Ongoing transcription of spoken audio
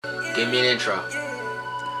Give me an intro.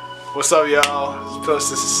 What's up, y'all? It's Pills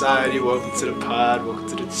to Society. Welcome to the pod. Welcome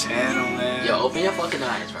to the channel, man. Yo, open your fucking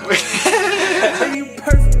eyes, bro. Baby, you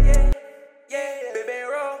perfect. Baby,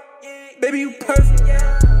 roll. Baby, you perfect.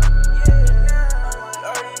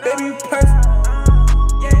 Baby, you perfect.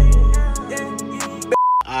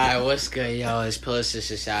 Alright, what's good, yo? It's Pillars to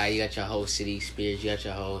Society. You got your host, City Spears. You got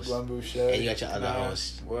your host. Glenn Boucher. And you got your other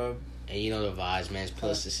host. Well, And you know the vibes, man. It's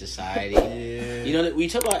Pillars to Society. yeah. You know, that we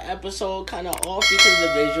took our episode kind of off because of the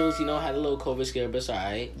visuals. You know, had a little COVID scare, but it's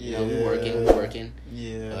alright. You know, we working.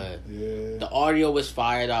 Yeah. But yeah. the audio was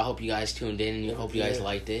fired. I hope you guys tuned in. And I hope you guys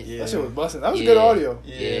liked it. That shit was busting. That was good audio.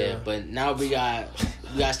 Yeah, but now we gotta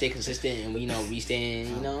stay consistent and we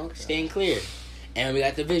staying clear. And we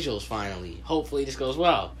got the visuals finally. Hopefully this goes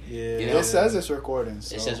well. Yeah. You know? It says it's recording.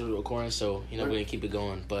 So. It says we're recording, so we're gonna keep it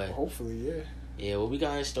going. But hopefully, yeah. Yeah, what we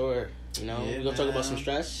got in store? We're gonna talk about some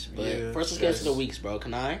stress. But first, let's get into the weeks, bro.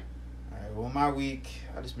 Can I? Alright, well, my week,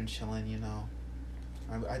 I just been chilling,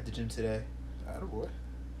 I had the gym today. Attaboy.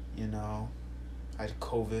 I had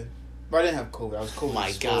COVID. But I didn't have COVID. I was COVID. Oh my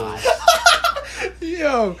exposed. God.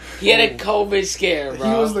 Yo. He had a COVID scare, bro.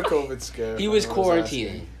 He was the COVID scare. He was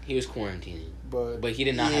quarantining. But he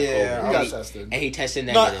did not have COVID. He got tested. And he tested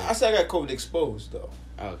No, negative. I said I got COVID exposed, though.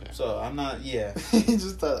 Okay. So, I'm not, yeah. He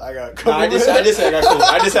just thought I got COVID. No, I just said I got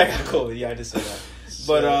COVID. I got COVID. Yeah, I just said that.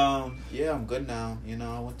 But, yeah, I'm good now.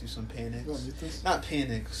 I went through some panics. You want to this? Not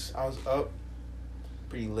panics. I was up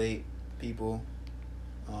pretty late. People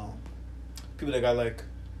that got,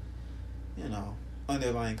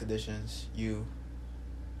 underlying conditions. You.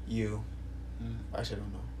 Actually, I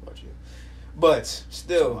don't know about you. But,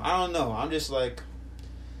 still, I don't know. I'm just, my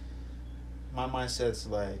mindset's,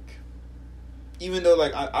 even though,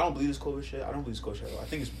 I don't believe this COVID shit. I don't believe this COVID shit at all. I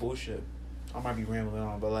think it's bullshit. I might be rambling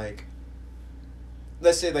on, but,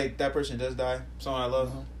 let's say, that person does die, someone I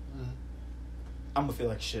love, I'm gonna feel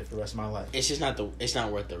like shit for the rest of my life. It's just not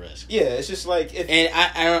worth the risk. Yeah, it's just if...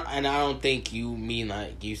 And I don't think you mean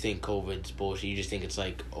you think COVID's bullshit. You just think it's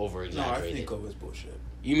over exaggerated. No, I think COVID's bullshit.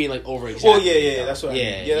 You mean over exaggerated? Well, yeah, that's what I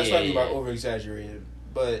mean. Yeah, that's what I mean by yeah. over exaggerated.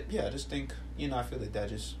 But yeah, I just think I feel like that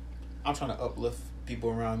just I'm trying to uplift people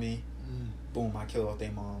around me. Boom, I kill off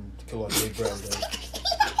their mom, kill off their brother.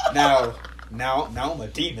 Now I'm a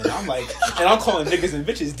demon. I'm and I'm calling niggas and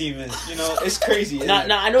bitches demons. It's crazy. No,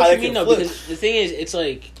 I know what you mean though. Because the thing is, it's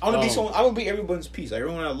I want to be everyone's peace.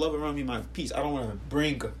 Everyone I love around me, my peace. I don't want to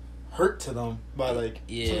bring hurt to them by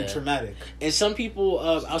something traumatic. And some people,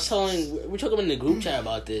 I was we're talking in the group chat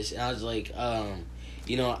about this, and I was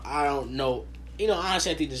I don't know.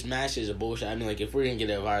 Honestly, I think this mask is a bullshit. I mean, if we're gonna get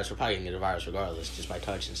a virus, we're probably gonna get a virus regardless, just by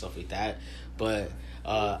touch and stuff like that. But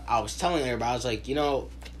I was telling everybody, I was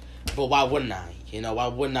but why wouldn't I? Why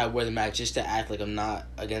wouldn't I wear the mask just to act like I'm not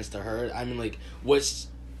against the herd? I mean, what's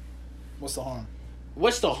the harm?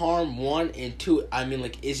 What's the harm? One, and two, I mean,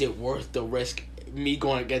 is it worth the risk? Me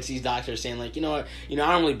going against these doctors saying I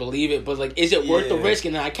don't really believe it, but is it worth the risk?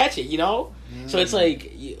 And then I catch it, So it's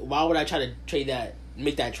why would I try to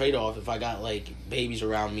make that trade off if I got babies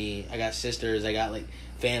around me, I got sisters, I got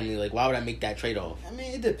family, why would I make that trade off? I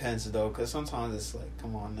mean, it depends though, because sometimes it's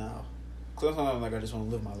come on now. Sometimes I just want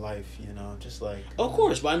to live my life, just Of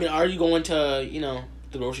course, but I mean, are you going to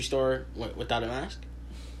the grocery store without a mask?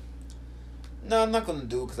 No, I'm not going to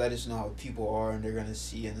do it because I just know how people are and they're going to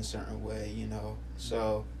see it in a certain way,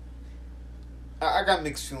 So, I got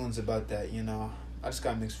mixed feelings about that, I just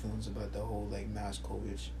got mixed feelings about the whole, mass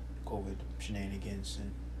COVID shenanigans.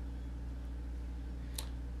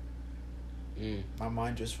 And my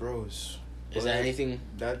mind just froze. Is that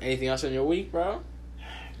anything else in your week, bro?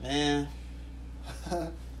 Man,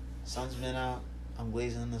 sun's been out. I'm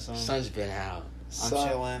blazing in the sun. Sun's been out. I'm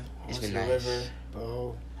chilling. It's been been to nice. the river.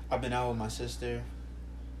 Bro. I've been out with my sister.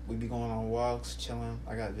 We be going on walks, chilling.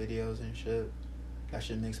 I got videos and shit. That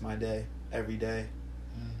shit makes my day every day.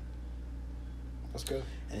 That's good.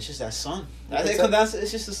 And it's just that sun.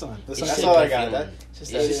 It's just the sun. That's all I got.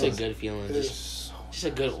 It's just a good feeling. Just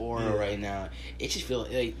a good aura right now. It just feels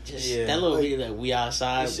that little video we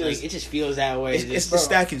outside. It just feels that way. It's the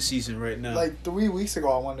stacking season right now. 3 weeks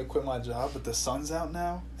ago, I wanted to quit my job, but the sun's out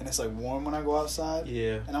now, and it's warm when I go outside.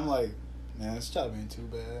 Yeah. And I'm man, this job ain't too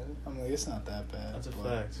bad. I'm it's not that bad. That's a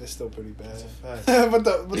fact. It's still pretty bad. That's a fact. but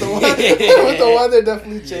the weather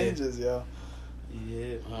definitely changes, yo.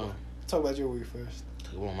 Yeah. Talk about your week first.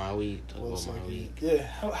 Talk about my week. Yeah.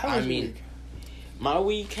 How was your week? My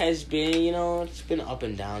week has been, it's been up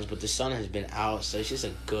and downs, but the sun has been out, so it's just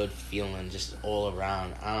a good feeling just all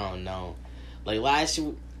around. I don't know. Last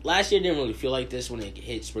year didn't really feel like this when it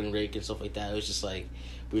hit spring break and stuff like that. It was just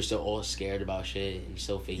we were still all scared about shit and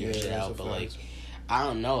still figuring shit out. But I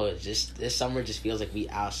don't know. It's just this summer just feels like we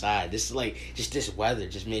outside. This is like just this weather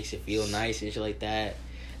just makes it feel nice and shit like that.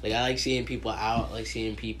 Like I like seeing people out, like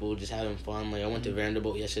seeing people just having fun. Like I went to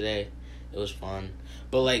Vanderbilt yesterday. It was fun.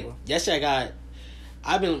 But like yesterday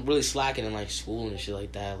I've been really slacking in like school and shit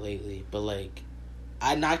like that lately. But like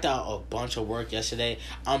I knocked out a bunch of work yesterday.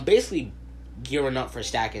 I'm basically gearing up for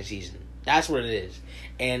stacking season. That's what it is.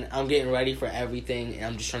 And I'm getting ready for everything, and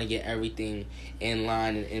I'm just trying to get everything in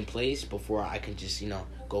line and in place before I can just,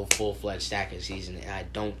 go full-fledged stacking season. And I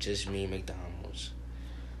don't just mean McDonald's.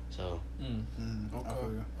 So.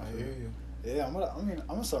 Okay. I hear you. Yeah, I'm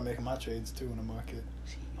gonna start making my trades too in the market.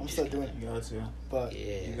 I'm gonna start doing it. You got to. But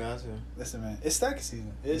You got to. listen, man, it's stacking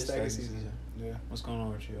season. It is stacking season. Yeah. What's going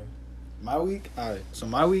on with you? My week. All right. So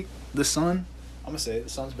my week, the sun. I'm gonna say it, the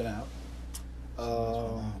sun's been out.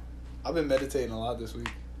 I've been meditating a lot this week.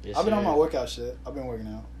 Yes, I've been on sir. my workout shit. I've been working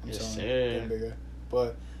out. I'm Yes, telling sir. you, getting bigger.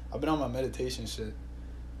 But I've been on my meditation shit.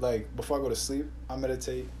 Like before I go to sleep, I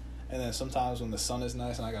meditate, and then sometimes when the sun is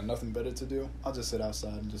nice and I got nothing better to do, I'll just sit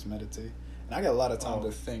outside and just meditate. And I got a lot of time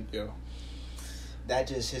to think, yo. That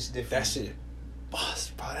just hits different. That shit, boss,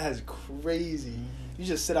 bro. That is crazy. You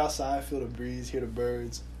just sit outside, feel the breeze, hear the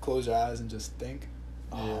birds, close your eyes, and just think.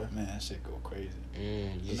 Oh man, that shit go crazy. You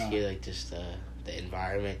just Nah. hear like just the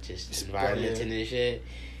environment, just Bro, environment yeah. and this shit.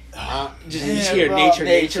 Just Man, you just hear bro,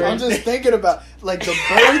 nature. I'm just thinking about like the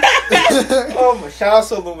birds. Oh my! Shout out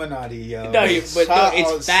to Illuminati, yo. No, but Shout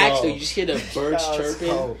it's out facts Saul. though. You just hear the birds Shout out chirping,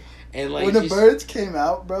 Saul. and like When the just- birds came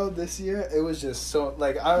out, bro, this year, it was just so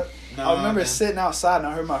like I remember man. sitting outside and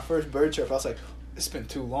I heard my first bird chirp. I was like, it's been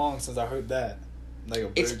too long since I heard that, like a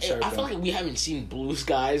bird chirp. I feel like we haven't seen blue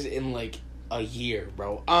skies in like a year,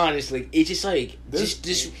 bro. Honestly, it's just like this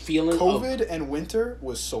feeling. COVID and winter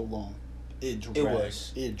was so long. It dragged. It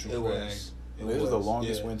was. It dragged. It was. It was the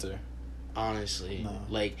longest winter. Honestly, No.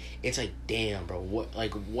 like it's like damn, bro.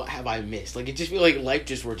 What have I missed? Like it just feel like life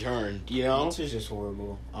just returned. You know? Winter's just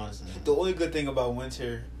horrible, honestly. The only good thing about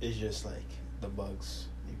winter is just like the bugs.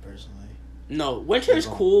 Me personally. No, winter is Keep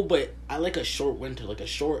going. cool, but I like a short winter, like a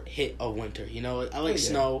short hit of winter. You know, I like yeah.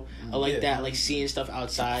 snow. I like Yeah. that, like seeing stuff I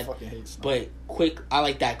outside. fucking hate snow. But quick, I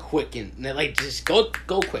like that quick and like just go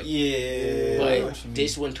quick. Yeah. I know But what you mean.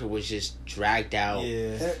 this winter was just dragged out. Yeah.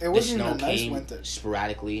 it The wasn't snow even a nice came winter.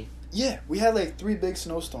 sporadically, Yeah, we had like 3 big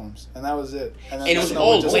snowstorms, and that was it. And then and the it was snow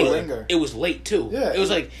all would just late. linger. It was late too. Yeah, it was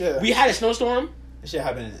like yeah. we had a snowstorm. That shit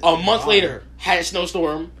happened A month later, had a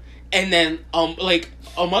snowstorm, and then like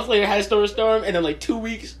a month later had a snowstorm, and then like 2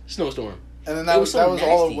 weeks snowstorm. And then It that was was so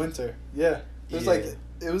all of nasty. winter. Yeah. It was like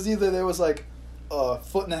it was either there was like a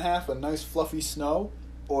foot and a half of nice fluffy snow,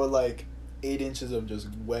 or like 8 inches of just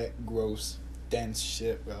wet, gross, dense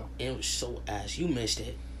shit, bro. It was so ass. You missed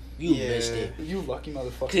it. You Yeah. missed it. You lucky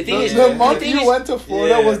motherfucker. The thing is- the month the thing you is- went to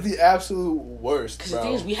Florida Yeah. was the absolute worst, Because bro. the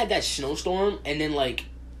thing is, we had that snowstorm, and then like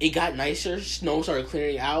it got nicer. Snow started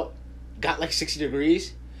clearing out. Got like 60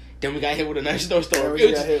 degrees. Then we got hit with a nice snowstorm. Yeah, we It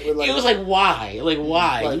was, got hit with, like- it was like why? Like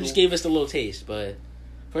why? Like- You just gave us the little taste, but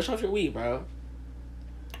first off your week, bro.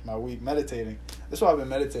 My week meditating. That's why I've been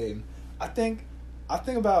meditating. I think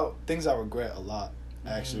about things I regret a lot,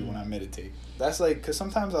 actually, when I meditate. That's like, because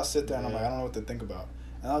sometimes I'll sit there and I'm like, I don't know what to think about.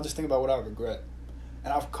 And I'll just think about what I regret.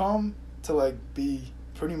 And I've come to like be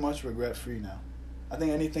pretty much regret free now. I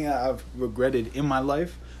think anything that I've regretted in my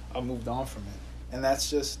life, I've moved on from it. And that's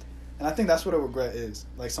just, and I think that's what a regret is.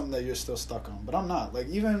 Like something that you're still stuck on. But I'm not. Like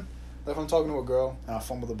even if I'm talking to a girl and I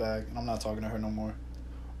fumble the bag and I'm not talking to her no more.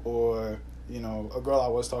 Or, you know, a girl I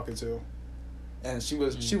was talking to and she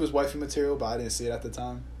was wifey material, but I didn't see it at the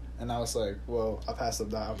time. And I was like, well, I passed up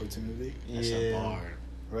that opportunity. That's a bar.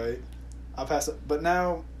 Right? I passed it, but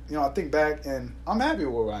now, you know, I think back and I'm happy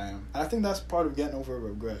with where I am. And I think that's part of getting over a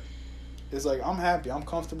regret. It's like, I'm happy. I'm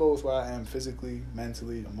comfortable with where I am physically,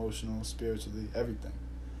 mentally, emotional, spiritually, everything.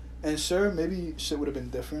 And sure, maybe shit would have been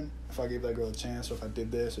different if I gave that girl a chance, or if I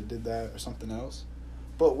did this or did that or something else.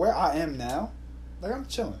 But where I am now, like, I'm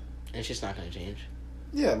chilling. It's just not gonna change.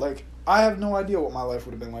 Yeah, like, I have no idea what my life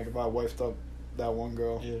would have been like if I wifed up that one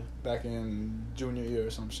girl back in junior year or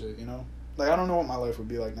some shit, you know? Like, I don't know what my life would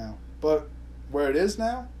be like now. But where it is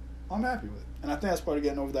now, I'm happy with it. And I think that's part of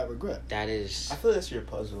getting over that regret. That is. I feel that's your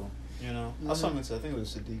puzzle. You know, I was Mhm. talking to, I think it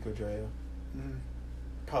was Sadiq or Drea. Mm-hmm.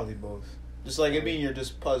 Probably both. Just like it being your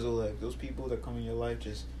just puzzle, like those people that come in your life,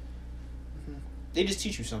 just they just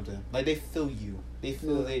teach you something. Like they fill you. They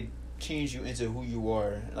feel they change you into who you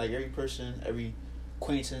are. Like every person, every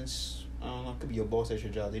acquaintance, I don't know, it could be your boss at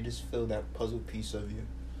your job. They just fill that puzzle piece of you.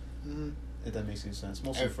 Mm-hmm. If that makes any sense.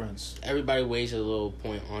 Mostly friends. Everybody weighs a little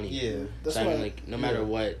point on you. Yeah. That's So I why, mean, like, no matter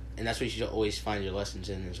what, and that's what you should always find your lessons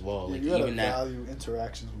in as well. Like, you gotta even that, value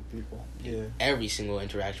interactions with people. Yeah. every single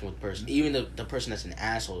interaction with person, even the person that's an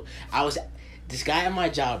asshole. This guy at my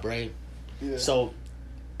job, right? Yeah. So,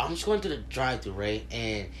 I'm just going to the drive-thru, right?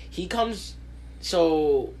 And he comes,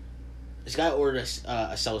 so this guy ordered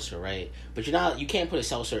a seltzer, right? But you can't put a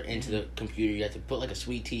seltzer into the computer. You have to put like a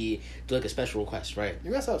sweet tea, do like a special request, right?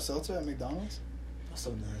 You guys have seltzer at McDonald's? That's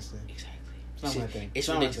so nasty. Exactly. It's not my thing. It's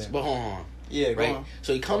not my ridiculous. thing. But hold on. Yeah, go Right? on.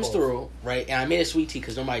 So he comes Both. through, right? And I made a sweet tea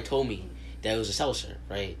because nobody told me that it was a seltzer,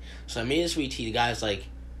 right? So I made a sweet tea. The guy's like,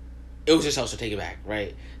 it was a seltzer, take it back,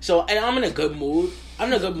 right? So, and I'm in a good mood.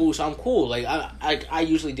 So I'm cool. Like, I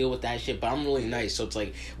usually deal with that shit, but I'm really nice. So it's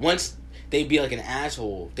like, once they be like an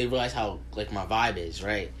asshole, they realize how, like, my vibe is,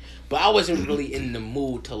 right? But I wasn't really in the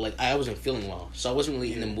mood to, like, I wasn't feeling well. So I wasn't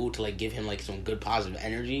really in the mood to, like, give him, like, some good positive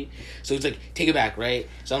energy. So he's like, take it back, right?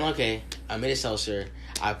 So I'm like, okay, I made a seltzer.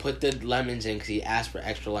 I put the lemons in because he asked for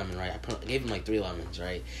extra lemon, right? I gave him, like, 3 lemons,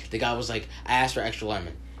 right? The guy was like, I asked for extra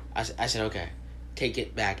lemon. I said, okay, take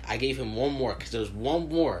it back. I gave him one more because there was one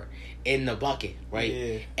more in the bucket, right?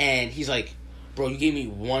 Yeah. And he's like, bro, you gave me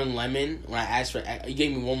 1 lemon when I asked for. You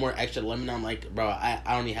gave me 1 more extra lemon. I'm like, bro, I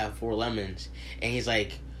only have 4 lemons. And he's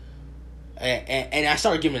like, and I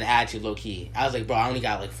started giving an attitude low key. I was like, bro, I only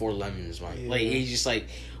got like 4 lemons, man. Yeah. Like, he's just like,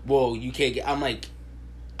 well, you can't get. I'm like,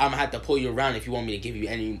 I'm gonna have to pull you around if you want me to give you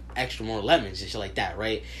any extra more lemons and shit like that,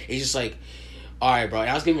 right? He's just like, all right, bro. And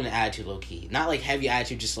I was giving an attitude low key, not like heavy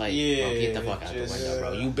attitude, just like, Yeah, bro, get the fuck out of the just, window,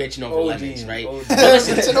 bro. You bitching over OD, lemons, right? OD. But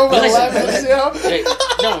listen, Bitching over but listen, lemons,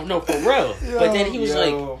 yo. like, no, for real. But then he was like,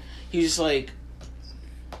 Yo. he was just like,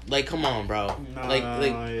 come on, bro.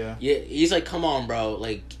 Yeah. Yeah, he's like, come on, bro.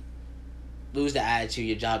 Like, lose the attitude.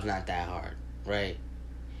 Your job's not that hard, right?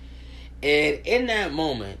 And in that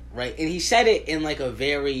moment, right, and he said it in like a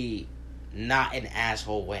very not an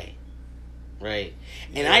asshole way, right?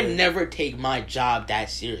 And I Yeah. never take my job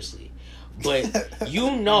that seriously, but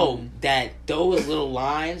you know that those little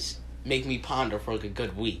lines make me ponder for like a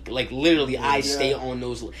good week. Like, literally, I stay on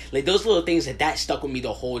those, like, those little things that stuck with me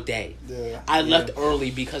the whole day. Yeah. I left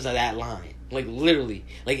early because of that line. Like, literally.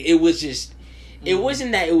 Like, it was just, it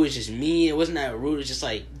wasn't that it was just me, it wasn't that rude, it's just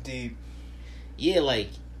like, Deep. yeah, like,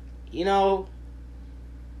 you know,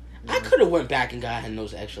 I could have went back and got him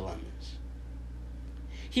those extra lemons.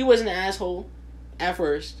 He wasn't an asshole at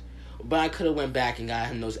first, but I could have went back and got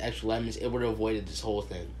him those extra lemons. It would have avoided this whole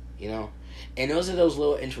thing, you know? And those are those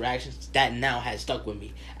little interactions that now has stuck with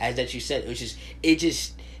me. As that you said, it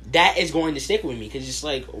just that is going to stick with me. Because it's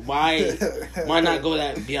like, why not go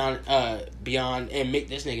that beyond and make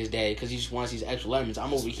this nigga's day because he just wants these extra lemons.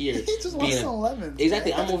 I'm over here He just wants some lemons.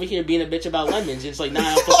 Exactly, man. I'm over here being a bitch about lemons. It's like, nah,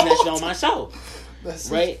 I'm flipping that shit on myself. That's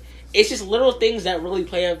Right? It's just little things that really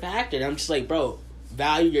play a factor. And I'm just like, bro,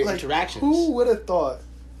 value your like, interactions. Who would have thought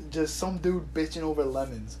just some dude bitching over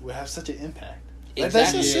lemons would have such an impact? Like,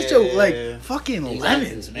 Exactly. that's just such a, Yeah. like, fucking Exactly.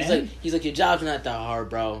 lemons, man. He's like, your job's not that hard,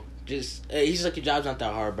 bro. He's like, your job's not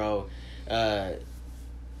that hard, bro.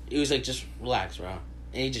 He was like, just relax, bro.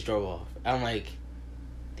 And he just drove off. I'm like,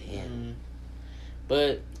 damn.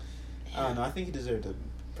 But I don't know. I think he deserved it,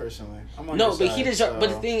 personally. I'm on no, your but side, he deserved. so- But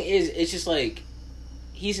the thing is, it's just like,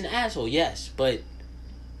 he's an asshole, yes, but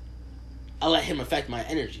I let him affect my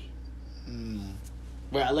energy.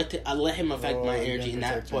 Where I let him affect my you energy in didn't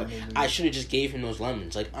that protect your point. energy. I should have just gave him those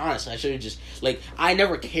lemons. Like, honestly, I should have just, like, I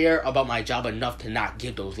never care about my job enough to not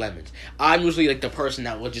give those lemons. I'm usually, like, the person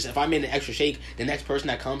that will just, if I made an extra shake, the next person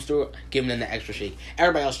that comes through, give them the extra shake.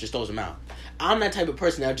 Everybody else just throws them out. I'm that type of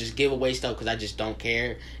person that'll just give away stuff because I just don't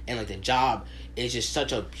care. And, like, the job is just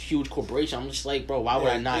such a huge corporation. I'm just like, bro, why would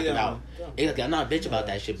I not give out? Exactly, I'm not a bitch about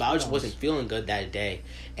that shit, but I just wasn't feeling good that day.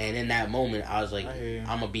 And in that moment, I was like, I hear you.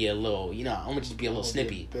 I'm gonna be a little, I'm gonna just be a little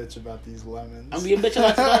snippy. Bitch about these lemons. I'm being a bitch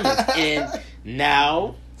about the lemons. And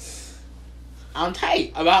now, I'm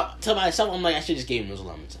tight about to myself. I'm like, I should just give him those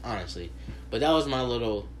lemons, honestly. But that was my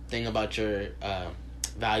little thing about your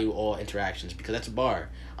value all interactions, because that's a bar,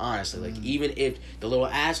 honestly. Like, even if the little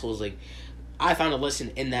assholes, like, I found a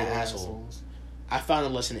lesson in that Little asshole. assholes. I found a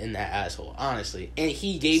lesson in that asshole, honestly. And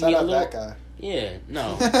he gave Shout me a out little. that guy. Yeah,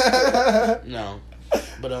 no, no,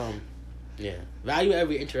 but yeah. Value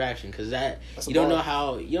every interaction, because That's you a don't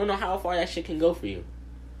bar. know how far that shit can go for you.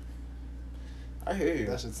 I hear you.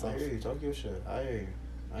 That shit's I tough. hear you. Talk your shit. I hear you.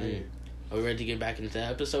 I hear you. Are we ready to get back into the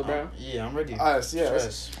episode, bro? Yeah, I'm ready. Alright, so yeah,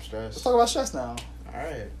 Stress. Let's talk about stress now.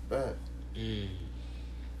 Alright, bet.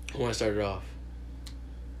 Who want to start it off?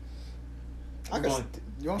 I You guess, want-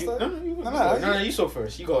 you want to You, start? no, you go. No, No, you go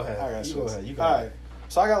first. You go ahead. I got You stress. go ahead. You go All ahead. right.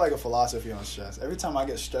 So I got like a philosophy on stress. Every time I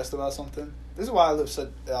get stressed about something, this is why I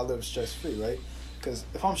live stress free, right? Because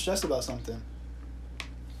if I'm stressed about something,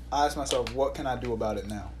 I ask myself, what can I do about it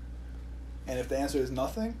now? And if the answer is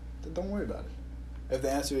nothing, then don't worry about it. If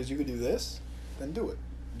the answer is you could do this, then do it.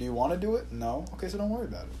 Do you want to do it? No. Okay, so don't worry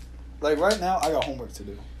about it. Like right now, I got homework to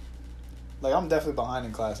do. Like I'm definitely behind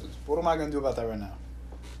in classes. What am I gonna do about that right now?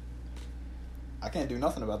 I can't do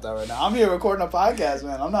nothing about that right now. I'm here recording a podcast,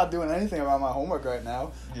 man. I'm not doing anything about my homework right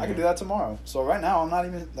now. Yeah. I can do that tomorrow. So right now, I'm not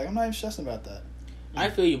even stressing about that. I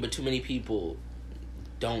feel you, but too many people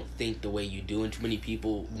don't think the way you do, and too many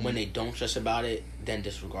people, when they don't stress about it, then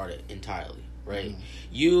disregard it entirely, right?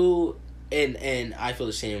 You and I feel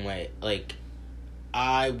the same way. Like,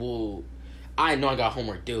 I know I got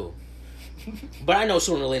homework due, but I know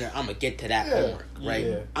sooner or later I'm gonna get to that homework, right?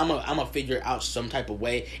 Yeah. I'm gonna figure it out some type of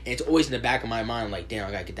way, and it's always in the back of my mind, like, damn,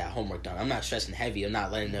 I gotta get that homework done. I'm not stressing heavy. I'm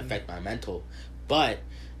not letting it affect my mental, but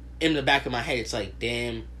in the back of my head, it's like,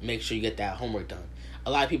 damn, make sure you get that homework done.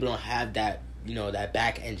 A lot of people don't have that, that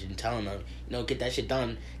back engine telling them, get that shit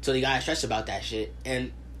done, so they gotta stress about that shit,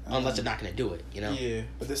 and unless they're not gonna do it, Yeah,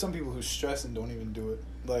 but there's some people who stress and don't even do it.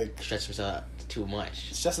 Like, stress themselves too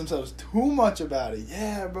much. Stress themselves too much about it.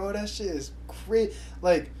 Yeah, bro, that shit is great.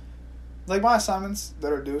 Like my assignments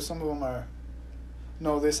that are due, some of them are...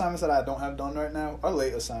 No, the assignments that I don't have done right now are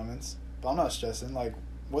late assignments. But I'm not stressing. Like,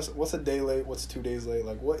 what's a day late? What's 2 days late?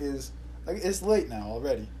 Like, what is... Like, it's late now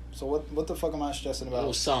already. So what the fuck am I stressing about?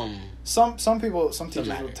 Well, some teachers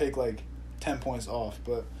will take, like, 10 points off.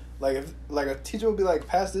 But, like, if like a teacher will be like,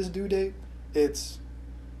 past this due date, it's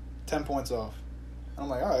 10 points off. I'm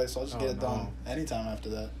like, all right, so I'll just get it done anytime after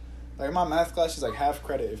that. Like, in my math class, she's like half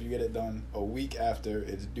credit if you get it done a week after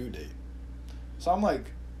its due date. So I'm like,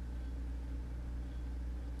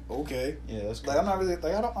 okay. Yeah, that's like, I'm not really,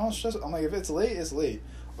 like, I don't stress. I'm like, if it's late, it's late.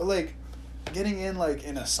 Or, like, getting in, like,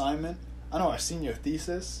 an assignment. I know our senior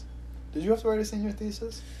thesis. Did you have to write a senior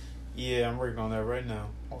thesis? Yeah, I'm working on that right now.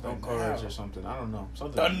 Note cards or something. I don't know.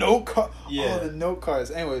 Something. The note card. Yeah. Oh, the note cards.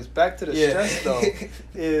 Anyways, back to the stress, though,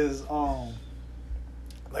 is,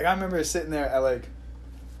 like, I remember sitting there at, like,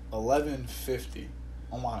 11:50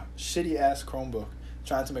 on my shitty-ass Chromebook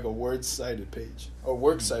trying to make a words-cited page. Or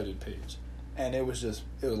works-cited page. And it was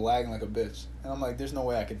lagging like a bitch. And I'm like, there's no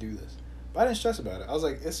way I could do this. But I didn't stress about it. I was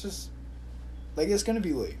like, it's just... Like, it's going to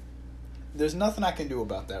be late. There's nothing I can do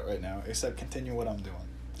about that right now except continue what I'm doing.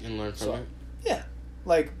 And learn from it? Yeah.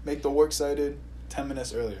 Like, make the works-cited 10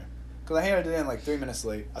 minutes earlier. Because I handed it in, like, 3 minutes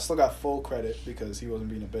late. I still got full credit because he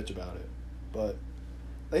wasn't being a bitch about it. But...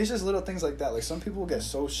 Like, it's just little things like that. Like, some people get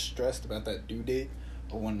so stressed about that due date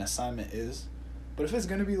or when an assignment is. But if it's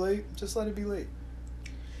gonna be late, just let it be late.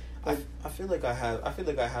 Like, I feel like I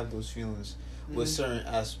have those feelings with certain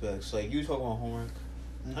aspects. Like, you talk about homework.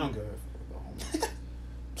 I don't give a fuck about homework.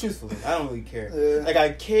 Truthfully, I don't really care. Yeah. Like,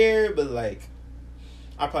 I care, but like,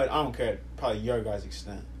 I don't care. Probably your guys'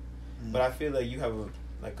 extent. But I feel like you have a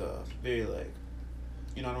very like,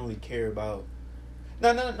 I don't really care about.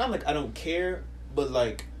 Not like I don't care. But,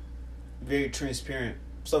 like, very transparent.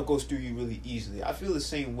 Stuff goes through you really easily. I feel the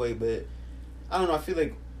same way, but I don't know. I feel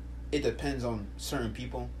like it depends on certain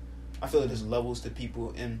people. I feel like there's levels to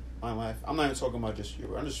people in my life. I'm not even talking about just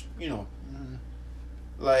you. I'm just,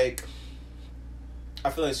 like, I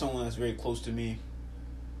feel like someone that's very close to me,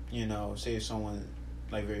 say someone,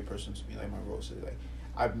 like, very personal to me, like my role said,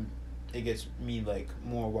 like, it gets me, like,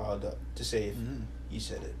 more riled up to say if you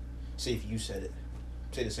said it. Say if you said it.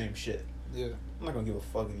 Say the same shit. Yeah. I'm not gonna give a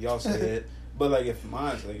fuck if y'all say it, but like if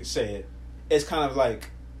mine like say it, it's kind of like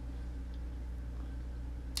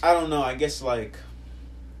I don't know. I guess like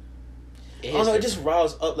I don't know. It just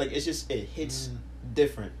riles up. Like it hits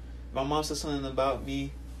different. My mom said something about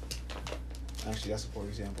me. Actually, that's a poor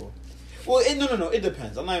example. Well, no. It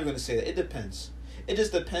depends. I'm not even gonna say that. It depends. It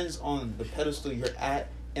just depends on the pedestal you're at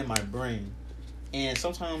in my brain, and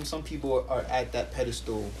sometimes some people are at that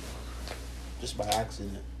pedestal just by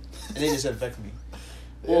accident. And they just affect me.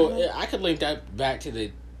 Well, I could link that back to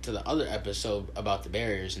the other episode about the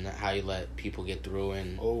barriers and how you let people get through,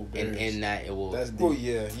 and in that it will. That's deep. Well,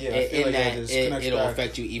 yeah. I feel like it'll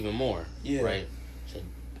affect you even more. Yeah. Right.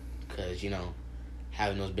 Because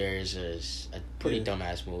having those barriers is a pretty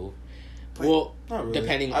dumbass move. Well, not really.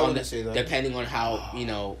 depending on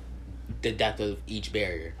how the depth of each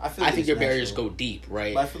barrier. I think your barriers go deep,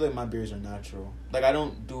 right? But I feel like my barriers are natural. Like, I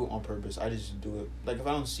don't do it on purpose. I just do it. Like, if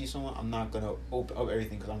I don't see someone, I'm not going to open up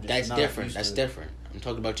everything because I'm just That's different. I'm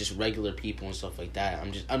talking about just regular people and stuff like that.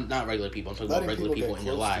 I'm not regular people. I'm talking about regular people in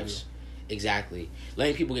your lives. Exactly.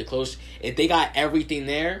 Letting people get close. If they got everything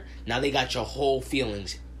there, now they got your whole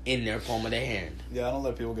feelings in their palm of their hand. Yeah, I don't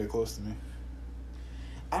let people get close to me.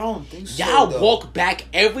 I don't think so. Y'all though. walk back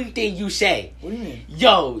everything you say. What do you mean?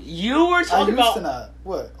 Yo, you were I talking used about. to not.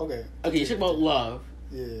 What? Okay. Okay, you talked about love.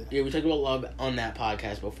 Yeah. Yeah, we talked about love on that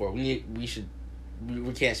podcast before. We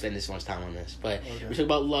can't spend this much time on this, but Okay. we talked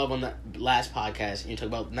about love on the last podcast. And you talked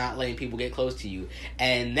about not letting people get close to you,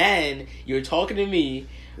 and then you were talking to me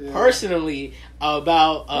Yeah. personally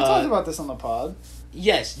about. We talked about this on the pod.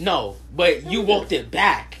 Yes, no, but you walked it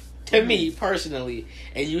back to me personally,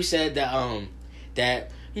 and you said that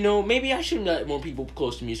maybe I shouldn't let more people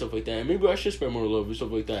close to me and stuff like that, and maybe I should spread more love and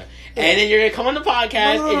stuff like that. And then you're gonna come on the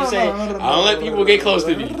podcast and you say, I don't let people get close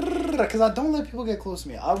to me. Because I don't let people get close to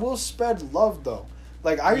me. I will spread love though.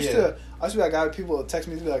 Like I used to be that guy. People would text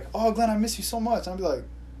me to be like, "Oh, Glenn, I miss you so much." And I'd be like,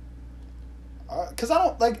 "Because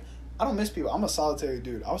I don't miss people. I'm a solitary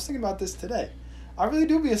dude." I was thinking about this today. I really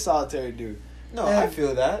do be a solitary dude. No, And, I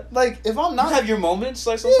feel that. Like if I'm not You have your moments.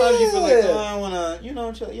 Like sometimes you feel like, Yeah. oh, I wanna,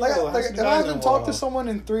 chill. if I haven't talked to someone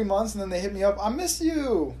in 3 months and then they hit me up, I miss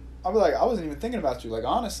you. I'll be like, I wasn't even thinking about you. Like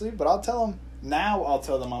honestly, but I'll tell them now. I'll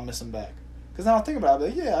tell them I miss them back. Because then I'll think about it.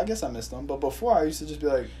 I'll be like, yeah, I guess I missed them. But before I used to just be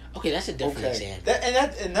like, Okay, that's a different Okay. example.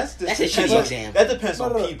 That's That's a depends shitty on- example. That depends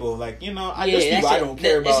on No. people. Like there's Yeah, people I don't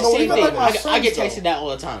care it's about. the same even thing. like my I get friends, texted though. that all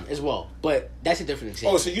the time as well, but that's a different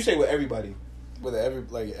example. Oh, so you say with everybody? with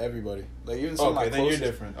everybody. Like even some of my Okay, then you're closest.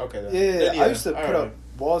 different. Okay. Then. Yeah, Then, I used to all put right. up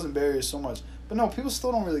walls and barriers so much. But no, people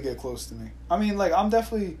still don't really get close to me. I mean, like, I'm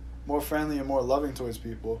definitely more friendly and more loving towards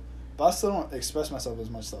people, but I still don't express myself as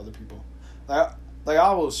much to other people. Like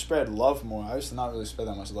I will spread love more. I used to not really spread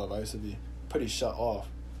that much love. I used to be pretty shut off.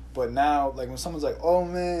 But now, like, when someone's like, oh,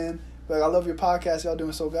 man, like, I love your podcast. Y'all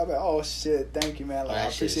doing so good. I'm like, oh, shit, thank you, man. Like, That I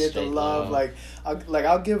shit's appreciate the straight love. love.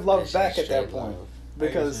 I'll give love That back shit's at that straight point. love.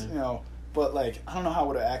 Because, I but, like, I don't know how I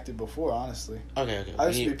would have acted before, honestly. Okay. I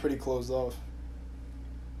used to be pretty closed off.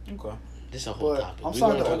 Okay. This is a whole But topic. I'm We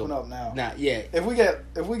starting to gonna talk open up now. Nah, yeah, If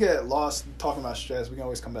we get lost talking about stress, we can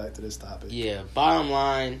always come back to this topic. yeah. Bottom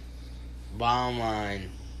line,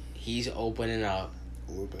 he's opening up,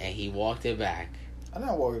 A little bit. and he walked it back. I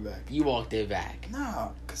didn't walk it back. You walked it back. Nah,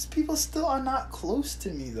 because people still are not close to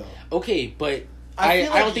me, though. Okay, but I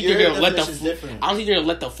I don't think you're gonna let the definition's different. I don't think you're gonna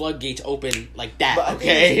let the floodgates open like that. But I think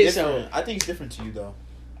Okay, it's so different. I think it's different to you though.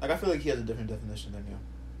 Like I feel like he has a different definition than you.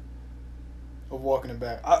 Of walking it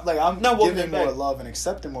back. I'm Not walking giving it back. more love and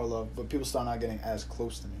accepting more love, but people still not getting as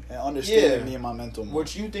close to me and understanding Yeah. me and my mental more.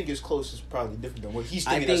 What you think is close is probably different than what he's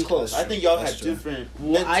I thinking is think- close. That's I think y'all true. have That's true. different.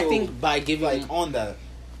 well, I mental, think by giving like on that.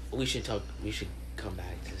 we should come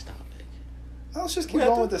back to this topic. No, let's just keep We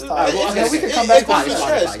have going to- with this Alright, topic. well, And then we okay. can come It- back it to goes this to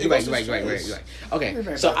topic. stress. You're right. It goes to Right. stress. Okay, Let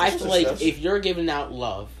me so bring I back feel to like stress. if you're giving out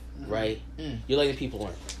love, right, Mm. you're letting people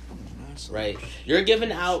in. Right, you're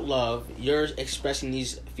giving out love. You're expressing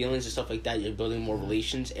these feelings and stuff like that. You're building more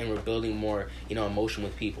relations, and we're building more, emotion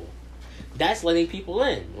with people. That's letting people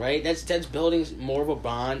in, right? That's building more of a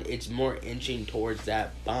bond. It's more inching towards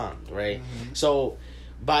that bond, right? Mm-hmm. So,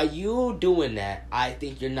 by you doing that, I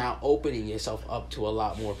think you're now opening yourself up to a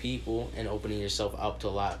lot more people and opening yourself up to a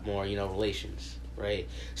lot more, relations, right?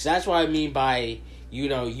 So that's what I mean by,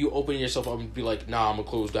 you opening yourself up and be like, nah, I'm a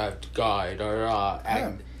closed guy.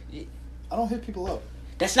 Damn. I don't hit people up.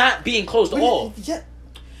 That's not being closed off. Yeah.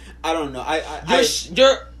 I don't know.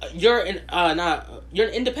 You're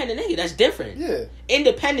an independent nigga. That's different. Yeah.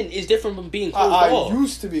 Independent is different from being closed I off.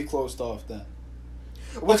 used to be closed off then.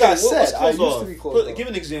 Which Okay, I what's said. I closed used off? to be closed off. Give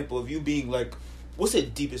an example of you being like, what's the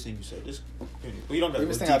deepest thing you said? Just, you don't gotta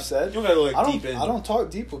Deepest go thing deep. I've said? You don't gotta go like I deep in. don't talk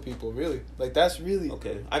deep with people, really. Like, that's really...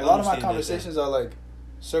 Okay, A lot of my conversations are, like,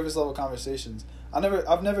 surface level conversations.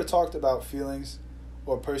 I've never talked about feelings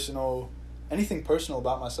or anything personal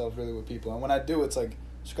about myself, really, with people. And when I do, it's, like,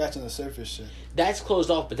 scratching the surface shit. That's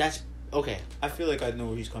closed off, but that's okay. I feel like I know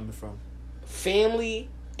where he's coming from. Family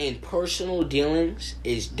and personal dealings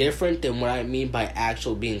is different than what I mean by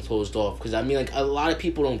actual being closed off. Because I mean, like, a lot of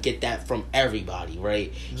people don't get that from everybody,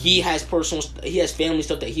 right? Mm-hmm. He has family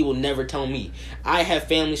stuff that he will never tell me. I have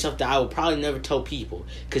family stuff that I will probably never tell people.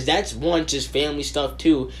 Because that's just family stuff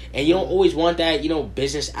too. And you don't always want that,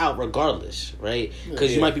 business out regardless, right?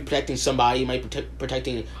 Because you might be protecting somebody, you might be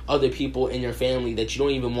protecting other people in your family that you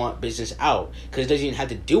don't even want business out. Because it doesn't even have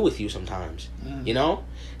to do with you sometimes,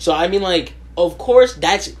 So I mean, like, of course,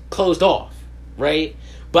 that's closed off, right?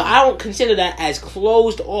 But I don't consider that as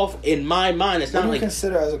closed off in my mind. It's What not do you like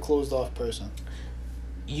consider as a closed off person?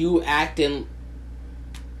 you acting.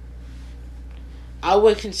 I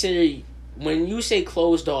would consider, when you say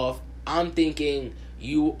closed off, I'm thinking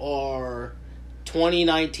you are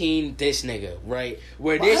 2019, this nigga, right?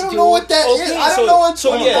 Where I this don't dude. know what that is. I don't know what.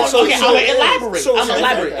 So yeah, so okay, I'm gonna elaborate. I'm gonna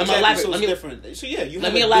elaborate. I'm gonna elaborate. So Let it's me different. So yeah, you. let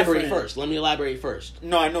have me a elaborate different- first. Let me elaborate first.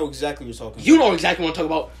 No, I know exactly what you're talking. You know exactly what I'm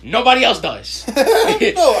talking about. Nobody else does. No,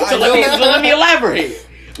 I let me elaborate.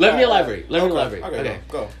 Let me elaborate. Let me Okay, elaborate. Okay, Okay.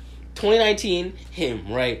 go. 2019,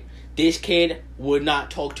 him, right? This kid would not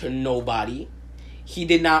talk to nobody. He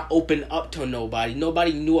did not open up to nobody.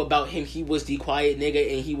 Nobody knew about him. He was the quiet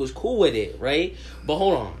nigga and he was cool with it, right? But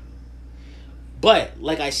hold on. But,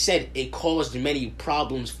 like I said, it caused many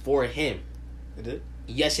problems for him. It did.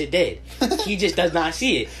 Yes, it did. He just does not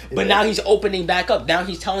see it. But now he's opening back up. Now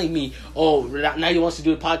he's telling me, oh, now he wants to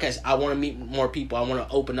do a podcast. I want to meet more people. I want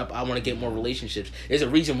to open up. I want to get more relationships. There's a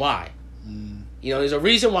reason why. You know, there's a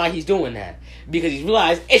reason why he's doing that. Because he's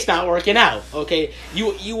realized it's not working out, okay?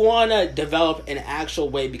 You want to develop an actual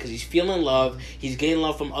way because he's feeling love. He's getting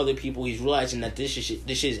love from other people. He's realizing that this shit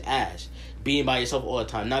is ass. Being by yourself all the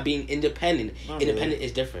time. Not being independent. Not Independent really.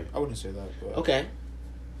 is different. I wouldn't say that. But Okay.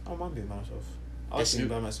 I don't mind being by myself. I like That's- being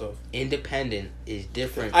by myself. Independent is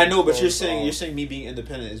different. I know, but you're Goes saying off. you're saying me being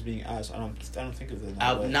independent is being ass. I don't think of it.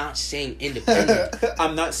 That way. I'm not saying independent.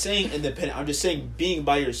 I'm not saying independent. I'm just saying being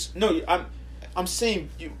by your. No, I'm saying.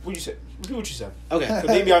 What you said? Repeat what you said. Okay. 'Cause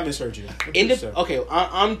maybe I misheard you. Repeat what you said. Okay,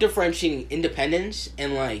 I'm differentiating independence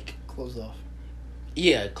and like Closed off.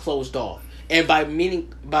 closed off. And by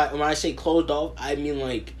when I say closed off, I mean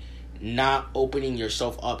like not opening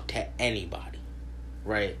yourself up to anybody.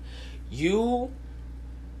 Right? You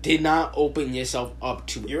did not open yourself up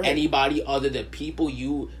to You're right. anybody other than people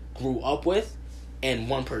you grew up with and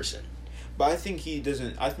one person. But I think he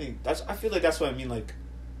doesn't. I feel like that's what I mean. Like,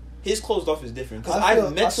 his closed off is different because I feel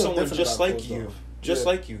I've met someone different just about like closed you, off. just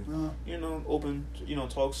Yeah. like you. Uh-huh. You know, open. You know,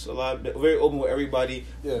 talks a lot, very open with everybody.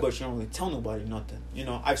 Yeah. But you don't really tell nobody nothing. You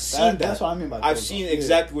know, I've seen that. That's what I mean by I've closed seen off.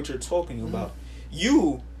 exactly what you're talking about.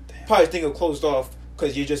 You probably think of closed off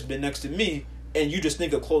because you just been next to me, and you just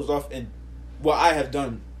think of closed off, and what I have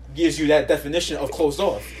done gives you that definition of closed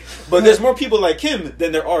off. But there's more people like him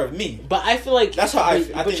than there are of me. But I feel like That's how I but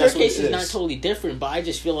think your that's what case it is is. not totally different, but I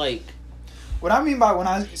just feel like What I mean by when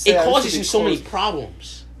I say it I used to causes be you so many closed-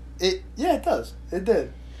 problems. It does. It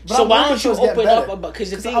did. But So I'm why working don't you towards getting open up better. about-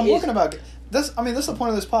 'cause the thing I'm is- working about this. I mean, this is the point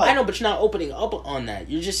of this pod. I know, but you're not opening up on that.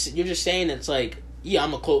 You're just saying it's like, yeah,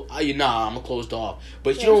 I'm a closed off.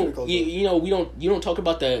 But Yeah, you I'm pretty don't, closed you know, you don't talk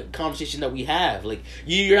about the conversation that we have. Like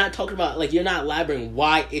you're not talking about, like you're not elaborating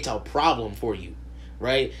why it's a problem for you,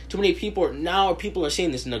 right? Too many people are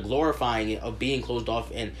saying this and they're glorifying it of being closed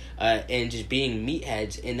off and just being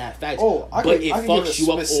meatheads in that fact. Oh, but it fucks you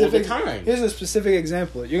up all the time. Here's a specific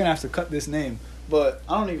example. You're gonna have to cut this name, but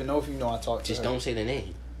I don't even know if you know I talked to Just her. don't say the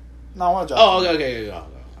name. No, I want to drop. Oh, the name. okay, go.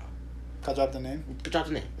 Can I drop the name? Drop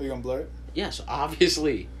the name. Are you gonna blur it? Yes,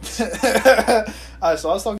 obviously. Alright, so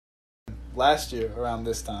I was talking last year around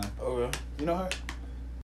this time. Okay. You know her?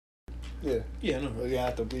 Yeah. Yeah, I know. We're gonna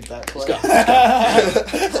have to bleep that. Let's go.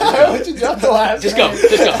 I heard what you dropped the last Just go. name.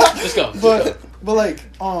 Just go. But like,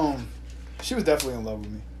 she was definitely in love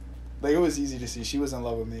with me. Like, it was easy to see she was in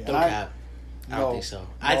love with me. Don't cap. I don't think so.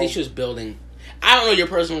 I no. think she was building. I don't know your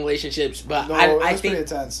personal relationships, but No, I it was think pretty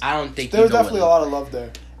intense. I don't think There was you know definitely a lot of love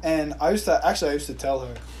there. And I used to tell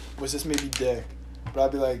her, which this may be gay, but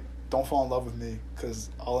I'd be like, don't fall in love with me because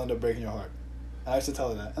I'll end up breaking your heart. And I used to tell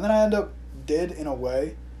her that. And then I did in a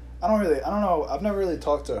way. I don't know. I've never really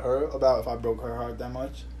talked to her about if I broke her heart that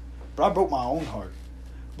much. But I broke my own heart.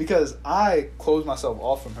 Because I closed myself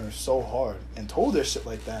off from her so hard and told her shit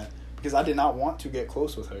like that because I did not want to get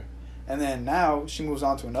close with her. And then now she moves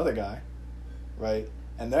on to another guy, right?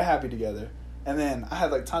 And they're happy together. And then I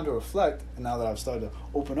had like time to reflect, and now that I've started to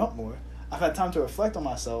open up more, I've had time to reflect on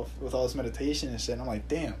myself with all this meditation and shit. And I'm like,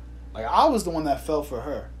 damn, like I was the one that fell for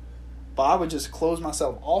her. But I would just close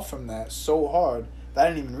myself off from that so hard that I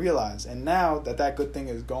didn't even realize. And now that good thing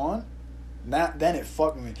is gone, then it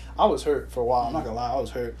fucked me. I was hurt for a while. I'm not gonna lie, I was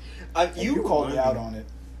hurt. And you called me out on it.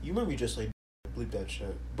 You remember me just like bleep that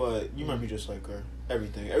shit, but you remember me just like her.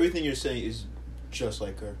 Everything you're saying is just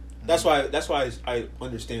like her. That's why I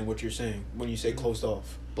understand what you're saying when you say closed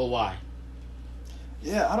off. But why?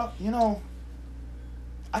 Yeah,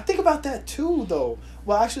 I think about that too, though.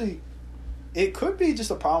 Well, actually, it could be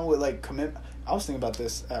just a problem with like commitment. I was thinking about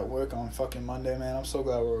this at work on fucking Monday, man. I'm so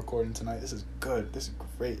glad we're recording tonight. This is good. This is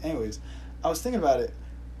great. Anyways, I was thinking about it.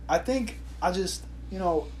 I think I just,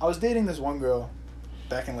 I was dating this one girl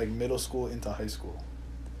back in like middle school into high school.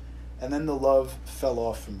 And then the love fell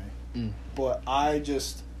off for me. But I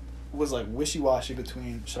just was like wishy-washy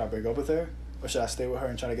between should I break up with her or should I stay with her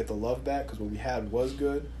and try to get the love back because what we had was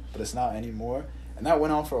good, but it's not anymore. And that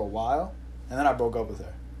went on for a while, and then I broke up with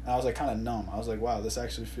her. And I was like kind of numb. I was like, wow, this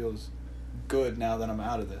actually feels good now that I'm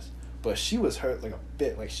out of this. But she was hurt like a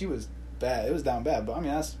bit. Like she was bad. It was down bad. But I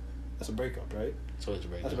mean, that's a breakup, right? So it's a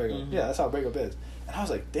breakup. That's a breakup. Mm-hmm. Yeah, that's how a breakup is. And I was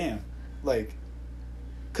like, damn, like,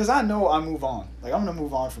 cause I know I move on. Like I'm gonna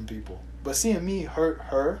move on from people. But seeing me hurt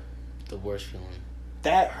her, The worst feeling.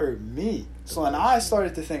 that hurt me. So then I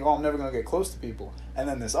started to think, oh, I'm never gonna get close to people. And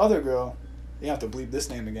then this other girl, you have to bleep this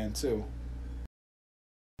name again too.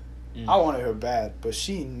 I wanted her bad, but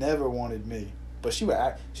she never wanted me. But she would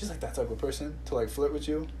act. She's like that type of person to like flirt with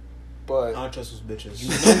you. But I don't trust those bitches. You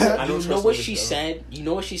I don't know trust what those she bitches. said? You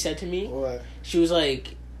know what she said to me? what? She was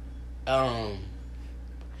like, I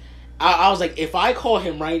was like, if I call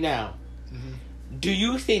him right now, do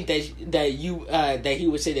you think that he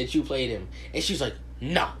would say that you played him? And she's like,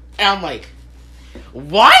 no. And I'm like,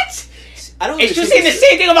 what? I don't. And even she's take saying the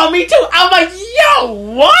same thing about me too. I'm like, yo,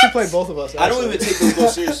 what? She played both of us. I don't actually. even take those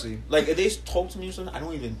girls seriously. Like if they talk to me or something, I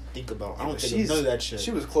don't even think about. I don't think She's- of none of that shit. She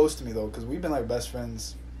was close to me though, because we've been like best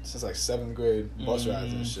friends since like 7th grade bus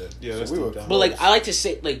rides and shit. Yeah, so that's we were. deep down. But like, I like to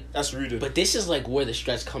say like, That's rude. but this is like where the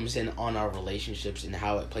stress comes in on our relationships and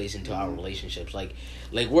how it plays into our relationships. Like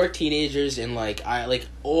we're teenagers and like parents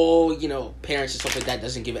and stuff like that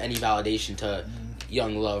doesn't give any validation to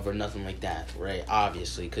young love or nothing like that, right?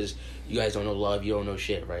 Obviously, because you guys don't know love, you don't know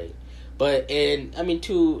shit, right? But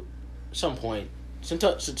to some point,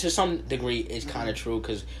 to some degree, it's kind of true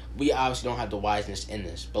because we obviously don't have the wiseness in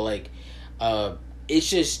this. But like, it's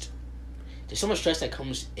just. There's so much stress that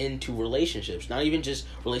comes into relationships. Not even just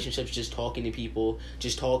relationships, just talking to people,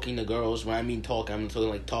 just talking to girls. When I mean talking, I'm talking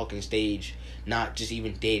like talking stage, not just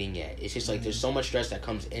even dating yet. It's just like there's so much stress that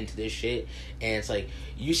comes into this shit. And it's like,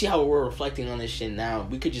 you see how we're reflecting on this shit now.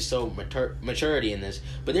 We could just show maturity in this.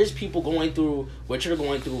 But there's people going through what you're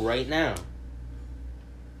going through right now.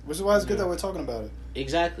 Which is why it's good that we're talking about it.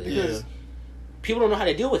 Exactly. Because People don't know how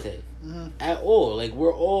to deal with it. At all. Like,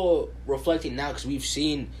 we're all reflecting now because we've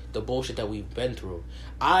seen the bullshit that we've been through.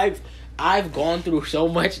 I've gone through so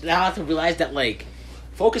much now to realize that, like,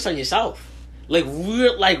 focus on yourself. Like,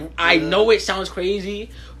 I know it sounds crazy,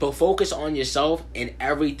 but focus on yourself and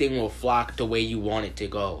everything will flock the way you want it to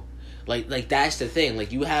go. Like that's the thing.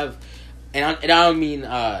 Like, you have, and I don't mean, when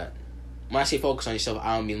I say focus on yourself,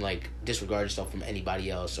 I don't mean, like, disregard yourself from anybody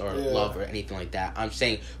else or love or anything like that. I'm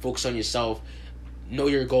saying focus on yourself. Know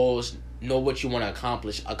your goals, know what you want to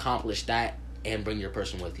accomplish that, and bring your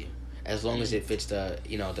person with you. As long as it fits the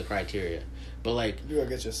criteria. But like, you gotta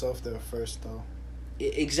get yourself there first, though.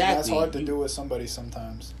 Exactly. That's hard to do with somebody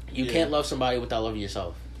sometimes. You can't love somebody without loving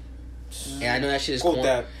yourself. And I know that shit is Quote corny.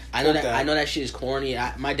 that. I know that shit is corny.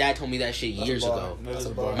 My dad told me that shit years ago. That's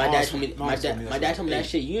a bar. My dad told me that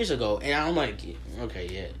shit. shit years ago, and I'm like,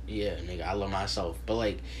 okay, yeah, nigga, I love myself. But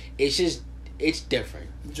like, it's different.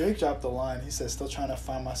 Drake dropped the line. He said, "Still trying to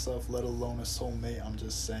find myself, let alone a soulmate. I'm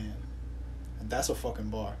just saying," and that's a fucking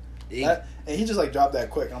bar. And he just like dropped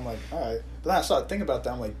that quick. And I'm like, all right. But then I started thinking about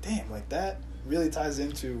that. I'm like, damn, like that really ties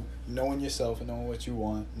into knowing yourself and knowing what you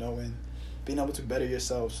want, being able to better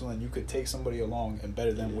yourself, so then you could take somebody along and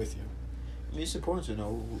better them with you. I mean, it's important to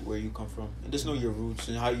know where you come from and just know your roots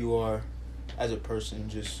and how you are as a person.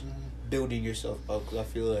 Just building yourself up. Because I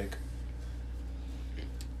feel like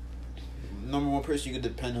number one person you can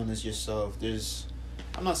depend on is yourself.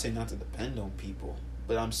 I'm not saying not to depend on people,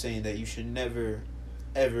 but I'm saying that you should never,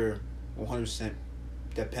 ever 100%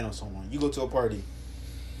 depend on someone. You go to a party,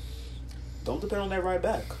 don't depend on that ride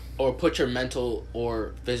back. Or put your mental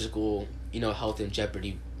or physical, health in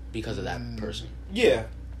jeopardy because of that person. Yeah.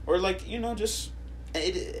 Or like, just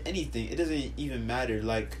anything. It doesn't even matter.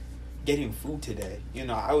 Like getting food today.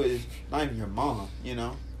 I was not even your mom,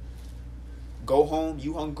 Go home,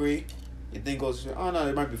 you hungry. Your thing goes, oh no,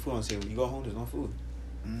 there might be food on the table. You go home, there's no food.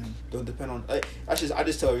 Don't depend on. I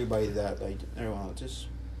just tell everybody that, like, everyone, just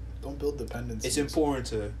don't build dependency. It's important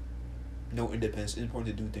to know independence. It's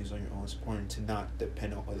important to do things on your own. It's important to not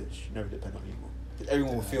depend on others. You never depend on anyone.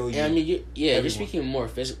 Everyone will feel you. Yeah, I mean, you're Everyone. speaking more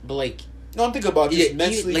physical, but like. No, I'm thinking about just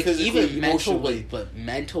mentally, physically, even mental, emotionally. but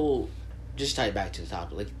mental. Just tie it back to the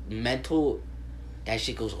topic. Like mental, that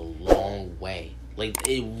shit goes a long way. Like,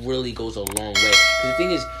 it really goes a long way. Because the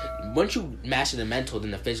thing is, once you master the mental,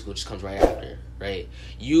 then the physical just comes right after, right?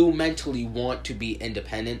 You mentally want to be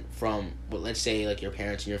independent from, well, let's say, like, your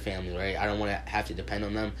parents and your family, right? I don't want to have to depend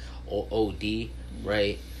on them or OD,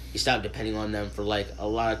 right? You stop depending on them for, like, a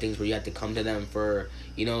lot of things where you have to come to them for,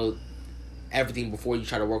 everything before you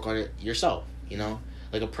try to work on it yourself,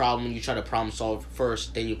 Like a problem, you try to problem solve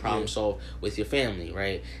first, then you problem solve with your family,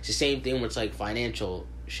 right? It's the same thing where it's like financial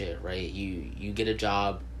shit, right? You get a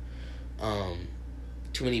job,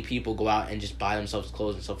 too many people go out and just buy themselves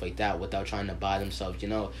clothes and stuff like that without trying to buy themselves,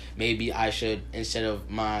 maybe I should, instead of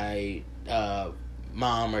my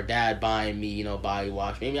mom or dad buying me, body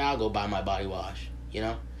wash, maybe I'll go buy my body wash,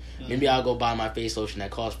 Maybe I'll go buy my face lotion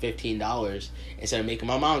that costs $15 instead of making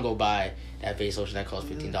my mom go buy that face lotion that costs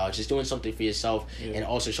 $15. Just doing something for yourself and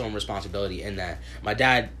also showing responsibility in that. My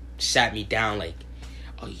dad sat me down like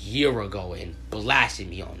a year ago and blasted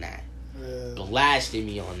me on that. Blasted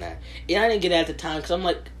me on that. And I didn't get it at the time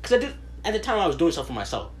because at the time I was doing stuff for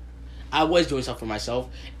myself. I was doing stuff for myself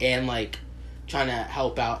and like trying to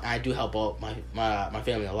help out. I do help out my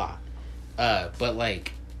family a lot. But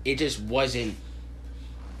like it just wasn't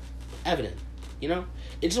evident, it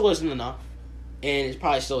just wasn't enough, and it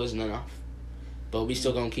probably still isn't enough, but we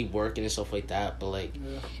still gonna keep working and stuff like that. But like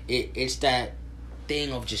it's that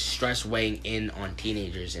thing of just stress weighing in on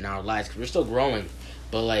teenagers in our lives because we're still growing,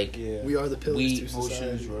 but like we are the pillars to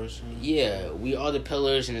society. We are the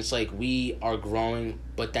pillars, and it's like we are growing,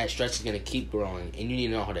 but that stress is gonna keep growing, and you need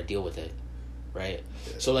to know how to deal with it, right?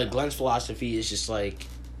 So like Glenn's philosophy is just like,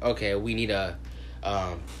 okay, we need a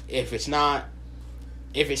if it's not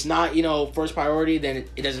first priority, then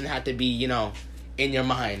it doesn't have to be in your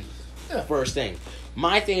mind first thing.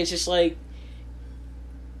 My thing is just like,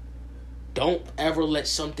 don't ever let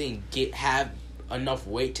something have enough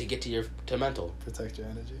weight to get to mental. Protect your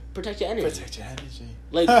energy.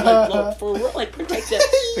 Like for real, like protect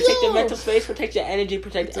your mental space, protect your energy,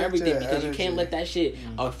 protect everything, because you can't let that shit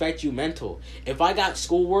affect you mental. If I got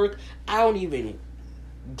schoolwork, I don't even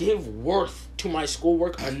give worth to my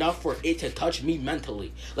schoolwork enough for it to touch me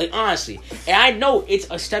mentally. Like, honestly. And I know it's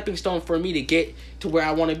a stepping stone for me to get to where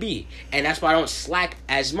I want to be. And that's why I don't slack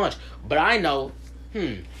as much. But I know,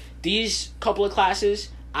 these couple of classes,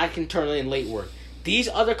 I can turn in late work. These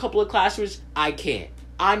other couple of classes, I can't.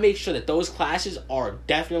 I make sure that those classes are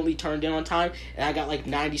definitely turned in on time, and I got like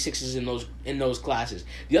 96s in those classes.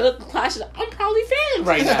 The other classes, I'm probably failing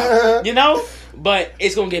right now, But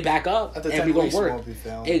it's gonna get back up, and we're gonna work. Won't be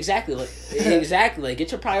failing. Exactly, exactly. Like,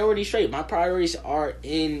 get your priorities straight. My priorities are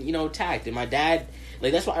in tact, and my dad,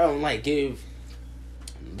 like, that's why I don't let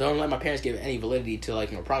my parents give any validity to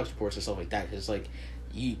like progress reports and stuff like that. Cause like,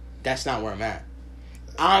 that's not where I'm at.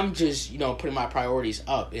 I'm just, putting my priorities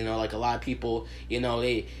up. Like a lot of people,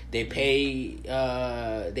 they pay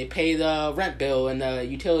the rent bill and the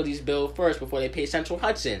utilities bill first before they pay Central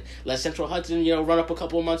Hudson. Let Central Hudson, run up a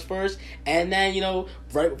couple of months first, and then,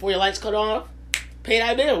 right before your lights cut off, pay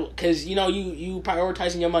that bill because you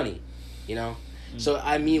prioritizing your money. So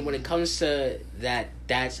I mean, when it comes to that,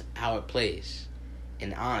 that's how it plays.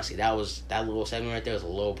 And honestly, that little segment right there was a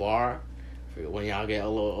low bar. When y'all get a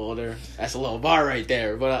little older, that's a low bar right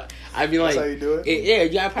there. But I mean, like, that's how you do it. Yeah,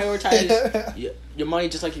 you gotta prioritize your money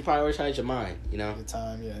just like you prioritize your mind. Your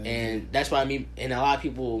time, yeah. And that's what I mean. And a lot of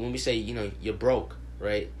people, when we say you're broke,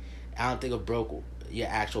 right? I don't think of broke your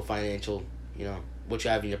actual financial, what you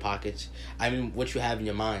have in your pockets. I mean, what you have in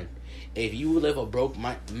your mind. If you live a broke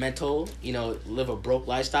mental, live a broke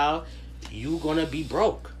lifestyle, you gonna be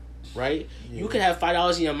broke. Right? Yeah. You could have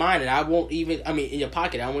 $5 in your mind, and in your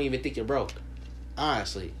pocket, I won't even think you're broke.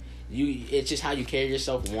 Honestly, it's just how you carry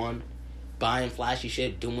yourself. One, buying flashy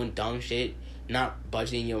shit, doing dumb shit, not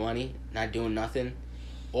budgeting your money, not doing nothing.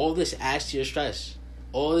 All this adds to your stress.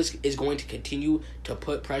 All this is going to continue to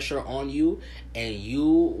put pressure on you, and you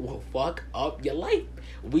will fuck up your life.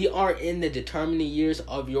 We are in the determining years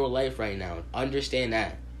of your life right now. Understand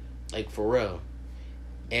that, like, for real.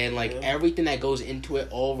 And, like, everything that goes into it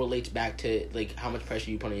all relates back to, like, how much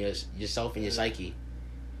pressure you put on yourself and your psyche.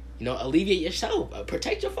 Alleviate yourself.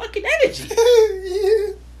 Protect your fucking energy.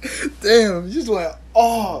 Damn, you just went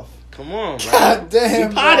off. Come on, bro. God damn,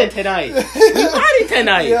 we potted tonight.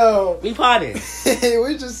 Yo. We potted.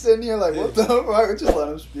 We just sitting here like, what the fuck? Just let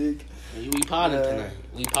him speak. We potted tonight.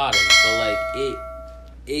 We potted. But, like,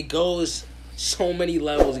 it goes so many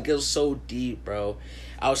levels. It goes so deep, bro.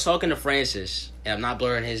 I was talking to Francis, and I'm not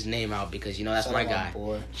blurring his name out because, that's my guy.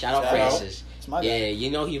 Boy. Shout out Francis. It's my guy. Yeah,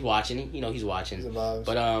 he's watching. He's watching. He's a vibes.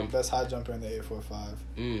 But, best high jumper in the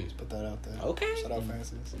 845. Just put that out there. Okay. Shout out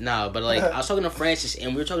Francis. No, but, like, I was talking to Francis,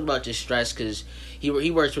 and we were talking about just stress because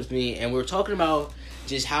he works with me, and we were talking about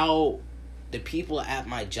just how the people at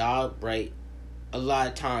my job, right, a lot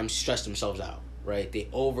of times stress themselves out, right? They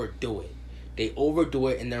overdo it. They overdo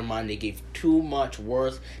it in their mind. They give too much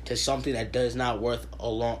worth to something that does not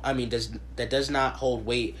that does not hold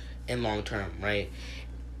weight in long term, right?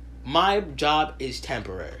 My job is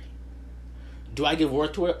temporary. Do I give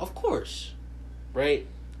worth to it? Of course, right?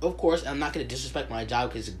 Of course, I'm not going to disrespect my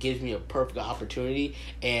job because it gives me a perfect opportunity,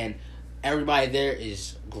 and everybody there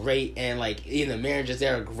is great, and like even the managers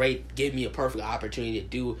there are great, give me a perfect opportunity to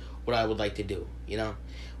do what I would like to do, you know.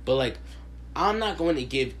 But like, I'm not going to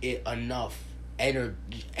give it enough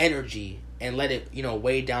energy and let it, you know,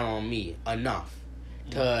 weigh down on me enough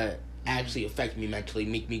to actually affect me mentally,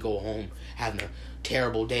 make me go home having a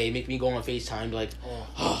terrible day, make me go on FaceTime, be like,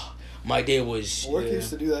 oh, my day was... Work used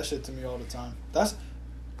to do that shit to me all the time.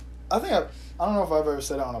 I don't know if I've ever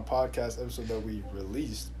said it on a podcast episode that we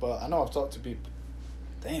released, but I know I've talked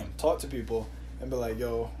to people and be like,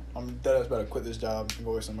 yo, I'm dead ass about to quit this job and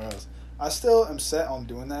go work somewhere else. I still am set on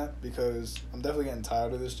doing that because I'm definitely getting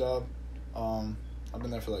tired of this job. I've been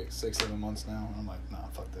there for like 6-7 months now, and I'm like, nah,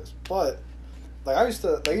 fuck this. But like I used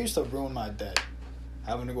to ruin my day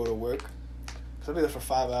having to go to work, because I'd be there for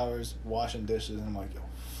 5 hours washing dishes, and I'm like, yo,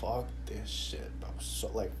 fuck this shit, bro. So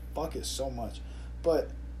like, fuck it so much.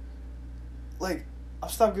 But like,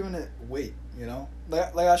 I've stopped giving it weight, you know.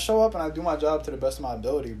 Like I show up and I do my job to the best of my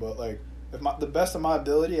ability, but like, if the best of my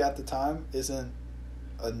ability at the time isn't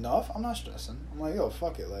enough, I'm not stressing. I'm like, yo,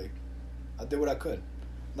 fuck it. Like, I did what I could.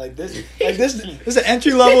 Like this is an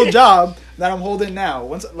entry level job that I'm holding now.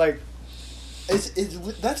 Once like, it's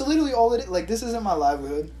that's literally all it is. Like, this isn't my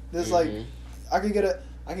livelihood. This like, I can get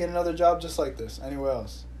another job just like this anywhere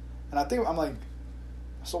else. And I think I'm like,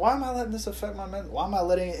 so why am I letting this affect my mental? Why am I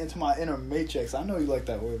letting it into my inner matrix? I know you like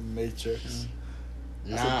that word, matrix.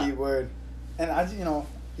 That's a deep word, and you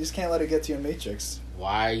just can't let it get to your matrix.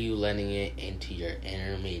 Why are you letting it into your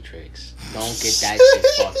inner matrix? Don't get that shit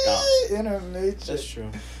fucked up. Inner matrix. That's true.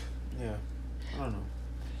 Yeah. I don't know.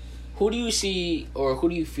 Who do you see, or who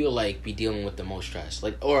do you feel like be dealing with the most stress?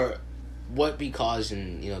 Like, or what be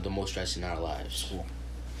causing, the most stress in our lives? School.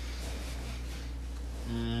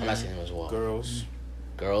 I'm not saying them as well. Girls.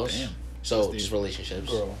 Girls? Damn. So, just relationships.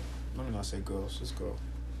 Girl. Let me not say girls. Just girl.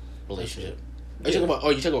 Relationship. Yeah. You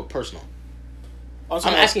talking about personal.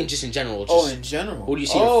 I'm asking just in general. In general. Who do you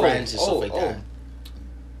see your friends and stuff like that?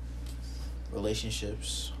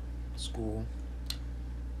 Relationships, school.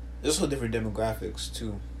 There's also different demographics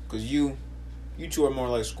too, because you two are more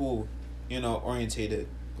like school, orientated,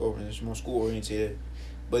 or more school orientated,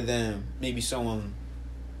 but then maybe someone,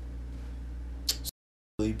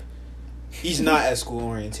 he's not as school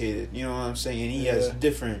orientated. You know what I'm saying? And he has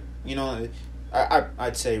different.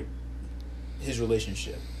 I'd say his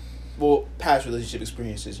relationship. Well, past relationship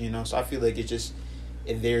experiences, so I feel like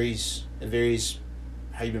it varies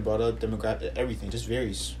how you've been brought up, demographic, everything just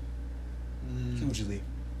varies hugely.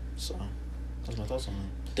 So that's my thoughts on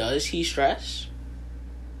that. Does he stress?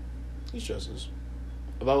 He stresses.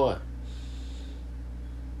 About what?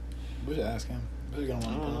 We should ask him. I don't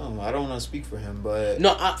know. I don't want to speak for him, but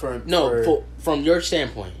from your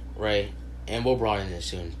standpoint, right? And we'll broaden this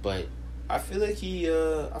soon, but I feel like he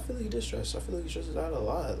does stress. I feel like he stresses out a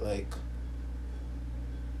lot. Like,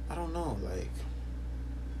 I don't know. Like,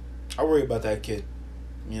 I worry about that kid.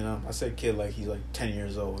 I say kid like he's like 10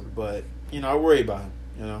 years old, but I worry about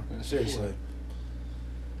him. Seriously.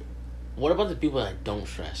 What about the people that don't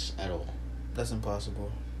stress at all? That's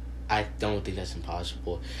impossible. I don't think that's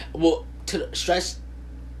impossible. Well, stress.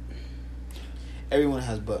 Everyone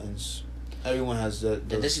has buttons. Everyone has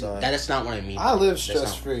that's not what I mean. I live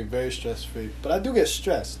stress-free, very stress-free. But I do get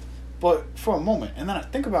stressed. But for a moment. And then I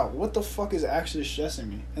think about what the fuck is actually stressing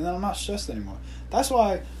me. And then I'm not stressed anymore. That's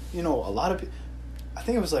why, a lot of people... I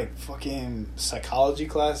think it was like fucking psychology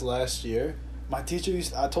class last year. My teacher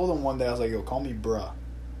I told him one day, I was like, yo, call me bruh.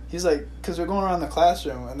 He's like, because we're going around the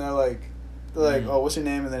classroom and they're like, oh, what's your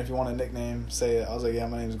name? And then if you want a nickname, say it. I was like, yeah,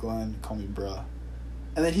 my name's Glenn. Call me bruh.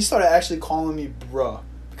 And then he started actually calling me bruh.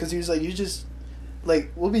 Because he was like, you just,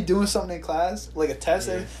 like, we'll be doing something in class, like a test.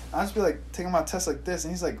 Yeah. I'll just be like, taking my test like this.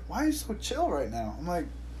 And he's like, why are you so chill right now? I'm like,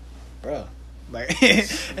 bruh. Like,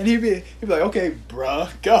 and he'd be like, okay, bruh,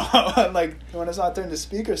 go. Like, when it's my turn to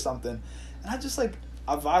speak or something. And I just, like,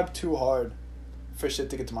 I vibe too hard for shit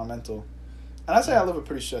to get to my mental. And I say I live a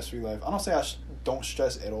pretty stress-free life. I don't say I don't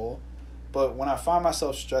stress at all. But when I find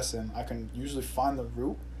myself stressing, I can usually find the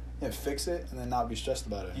root and fix it and then not be stressed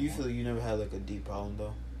about it. Do you feel like you never had, like, a deep problem,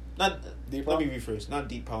 though? Not deep problem? Let me rephrase. Not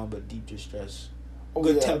deep problem, but deep distress. Oh,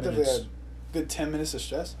 good 10 minutes. Good 10 minutes of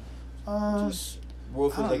stress? Just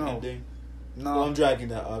world feels like ending. No. Well, I'm dragging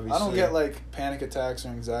that, obviously. I don't get, like, panic attacks or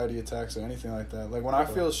anxiety attacks or anything like that. Like, when I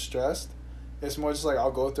feel stressed, it's more just, like,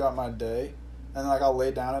 I'll go throughout my day, and, like, I'll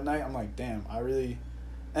lay down at night. I'm like, damn, I really...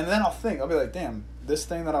 And then I'll be like, damn, this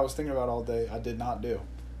thing that I was thinking about all day, I did not do.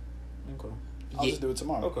 Okay. I'll just do it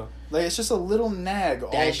tomorrow. Okay. Like, it's just a little nag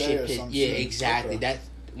all day or something. Yeah, exactly. Okay.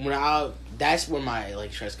 That's when my,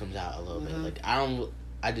 like, stress comes out a little bit. Like,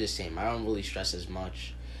 I do the same. I don't really stress as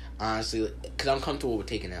much, honestly, because I'm comfortable with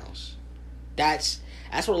taking L's. That's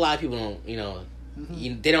what a lot of people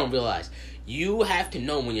don't, they don't realize. You have to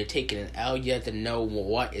know when you're taking an L. You have to know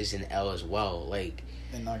what is an L as well. Like,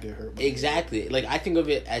 and not get hurt. Exactly. Like, I think of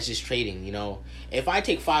it as just trading, If I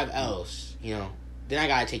take 5 L's, then I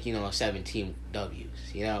gotta take, 17 W's,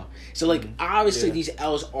 So, like, obviously these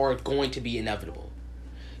L's are going to be inevitable.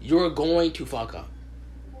 You're going to fuck up.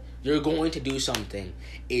 You're going to do something.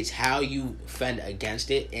 It's how you fend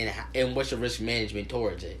against it and what's your risk management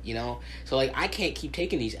towards it, So, like, I can't keep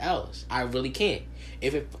taking these L's. I really can't.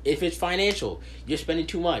 If it's financial, you're spending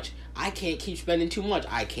too much. I can't keep spending too much.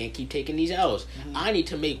 I can't keep taking these L's. I need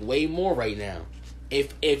to make way more right now.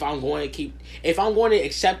 If I'm going to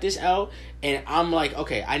accept this L and I'm like,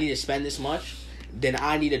 okay, I need to spend this much, then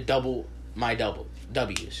I need to double my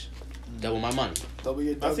W's. Double my money.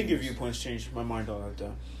 I think your viewpoints changed my mind on that,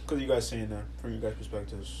 though. Because you guys saying that from your guys'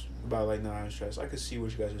 perspectives about, like, not having stress. I can see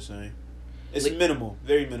what you guys are saying. It's like, minimal.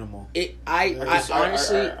 Very minimal. I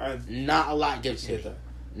honestly, not a lot gets to me. That.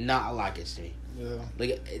 Not a lot gets to me. Yeah.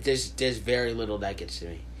 Like, there's very little that gets to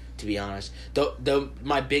me, to be honest.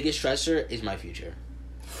 My biggest stressor is my future.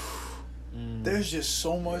 There's just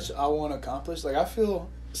so much I want to accomplish. Like, I feel...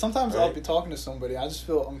 Sometimes I'll be talking to somebody, I just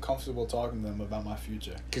feel uncomfortable talking to them about my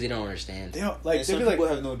future. Because they don't understand. They don't, like, some people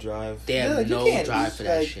have no drive. They have no drive for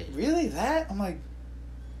that shit. Really? That? I'm like,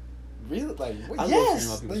 really? Like, I yes.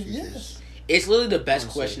 love Like, yes. It's literally the best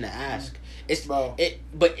question to ask.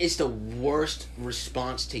 But it's the worst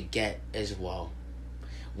response to get as well.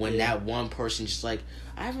 When that one person just like,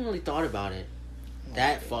 I haven't really thought about it.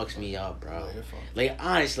 That fucks me up, bro. Like,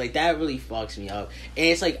 honestly, like, that really fucks me up. And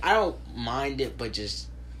it's like, I don't mind it, but just,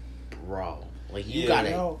 bro, like, you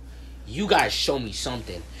gotta show me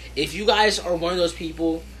something. If you guys are one of those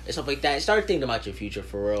people and stuff like that, start thinking about your future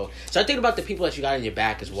for real. Start thinking about the people that you got in your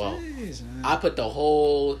back as well. Jeez, I put the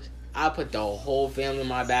whole family on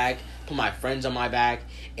my back, put my friends on my back,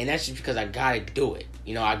 and that's just because I gotta do it.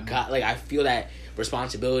 I feel that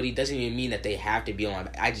responsibility. Doesn't even mean that they have to be on my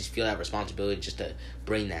back. I just feel that responsibility just to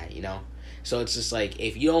bring that, So it's just like,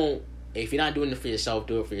 if you're not doing it for yourself,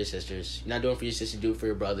 do it for your sisters. You're not doing it for your sisters, do it for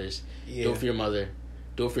your brothers. Yeah. Do it for your mother.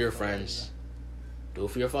 Do it for your friends. Do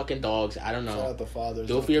it for your fucking dogs. I don't know. Shout out the fathers.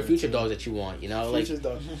 Do it for your future dogs that you want, Future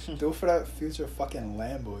dogs. Do it for that future fucking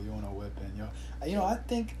Lambo you want to whip in, I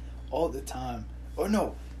think all the time. Or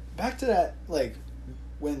no, back to that, like,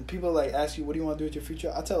 when people, like, ask you, what do you want to do with your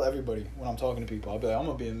future? I tell everybody when I'm talking to people, I'll be like, I'm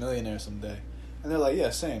going to be a millionaire someday. And they're like, yeah,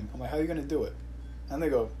 same. I'm like, how are you going to do it? And they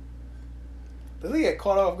go, they get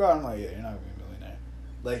caught off guard. I'm like, yeah, you're not going to be a millionaire.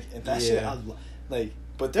 Like, and that shit,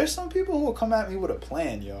 but there's some people who will come at me with a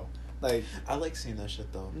plan, yo. Like, I like seeing that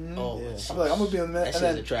shit, though. Oh, yeah. I'm like, I'm going to be a millionaire. That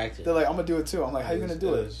shit's attractive. They're like, I'm going to do it, too. I'm like, how you going to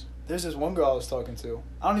do it? There's this one girl I was talking to.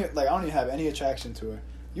 I don't even have any attraction to her.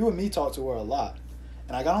 You and me talk to her a lot.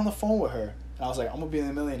 And I got on the phone with her. And I was like, I'm going to be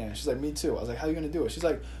a millionaire. She's like, me too. I was like, how are you going to do it? She's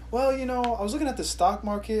like, well, I was looking at the stock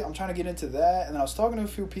market. I'm trying to get into that. And then I was talking to a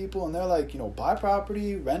few people. And they're like, buy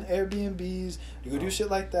property, rent Airbnbs. You go do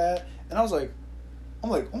shit like that. And I'm like,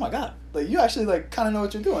 oh my God. Like, you actually, like, kind of know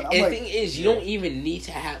what you're doing. And the thing is, you don't even need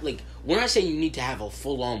to have, like, we're not saying you need to have a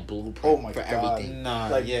full-on blueprint for everything. Nah,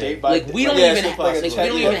 like, we don't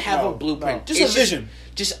even have a blueprint. No. Just a vision.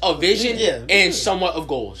 Just a vision and somewhat of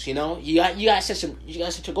goals, You got set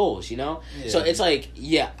your goals, Yeah. So it's like,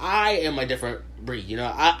 I am a different breed,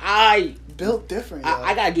 I built different.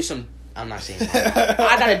 I gotta do some. I'm not saying that.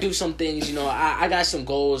 I gotta do some things, I got some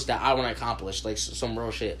goals that I want to accomplish, like some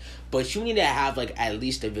real shit. But you need to have, like, at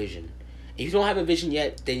least a vision. If you don't have a vision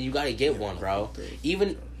yet, then you gotta get one, bro.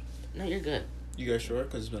 No, you're good. You guys sure?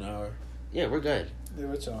 Because it's been an hour. Yeah, we're good. Yeah,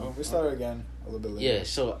 we're chilling. We started again a little bit later. Yeah,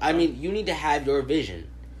 so I mean, you need to have your vision,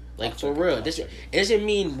 like, for real. It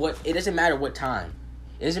doesn't matter what time.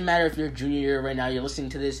 It doesn't matter if you're a junior year right now. You're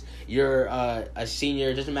listening to this. You're a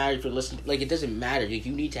senior. It doesn't matter if you're listening. Like, it doesn't matter.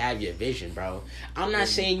 You need to have your vision, bro. I'm not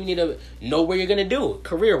saying you need to know where you're gonna do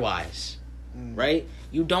career wise, right?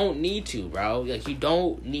 You don't need to, bro. Like, you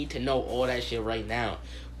don't need to know all that shit right now.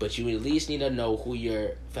 But you at least need to know who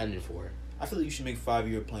you're fending for. I feel like you should make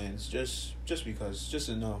 5-year plans, just because, just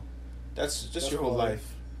to know. That's your whole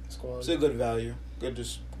life. It's a good value. Good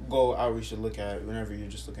just go outreach to look at whenever you're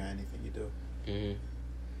just looking at anything you do. Mm-hmm.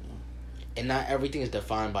 Yeah. And not everything is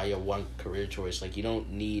defined by your one career choice. Like, you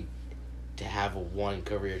don't need to have a one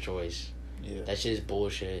career choice. Yeah. That shit is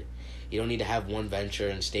bullshit. You don't need to have one venture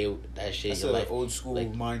and stay with that shit. That's an old school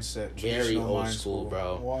mindset. Very old school,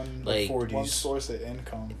 bro. One source of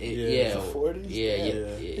income. The 40s?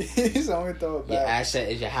 Yeah. He's only throw it back. Your asset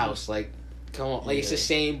is your house. Like, come on. Like, it's the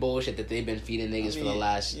same bullshit that they've been feeding niggas for the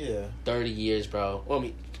last 30 years, bro. Well, I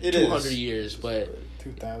mean, 200 years, but...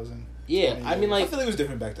 2000. Yeah, I mean, like... I feel like it was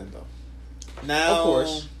different back then, though. Now, Of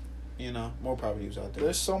course. you know, more properties out there.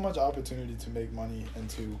 There's so much opportunity to make money and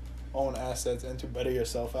to own assets and to better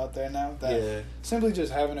yourself out there now that simply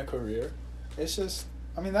just having a career, it's just,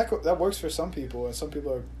 I mean, that works for some people, and some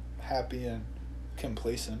people are happy and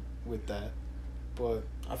complacent with that. But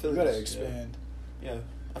I feel you like gotta it's- expand. Yeah,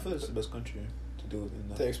 I feel like it's the best country to do it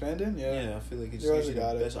in. To expand in? Yeah, I feel like it's You guys usually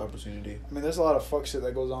got the it. best opportunity. I mean, there's a lot of fuck shit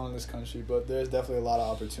that goes on in this country, but there's definitely a lot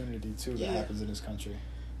of opportunity, too, that Yeah. happens in this country.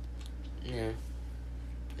 Yeah.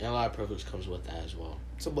 And a lot of privilege comes with that as well.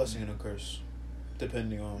 It's a blessing and a curse,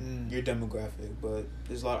 depending on your demographic. But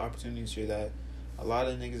there's a lot of opportunities here that a lot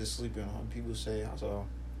of niggas are sleeping on. People say, so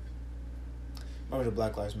remember the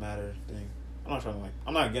Black Lives Matter thing.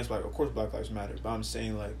 I'm not against of course Black Lives Matter, but I'm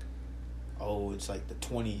saying like, oh, it's like the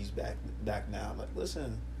 20s back now. Like,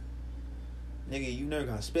 listen, nigga, you never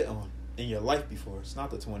gonna spit on in your life before. It's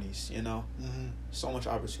not the 20s, you know. Mm-hmm. So much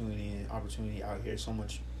opportunity out here. So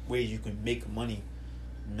much ways you can make money.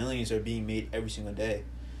 Millions are being made every single day.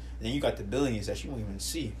 And then you got the billions that you don't even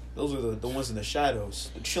see. Those are the ones in the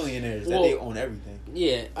shadows, the trillionaires that they own everything.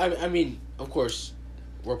 Yeah, I mean, of course,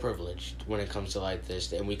 we're privileged when it comes to like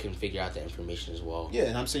this, and we can figure out the information as well. Yeah,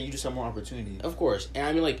 and I'm saying you just have more opportunity, Of course, and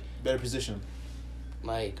I mean like better position.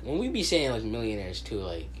 Like when we be saying like millionaires too,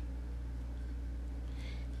 like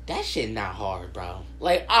that shit not hard, bro.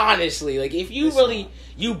 Like honestly, like if you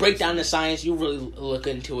you break down the science, you really look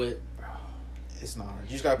into it. It's not hard. You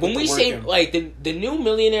just gotta put When we the work say in. like the new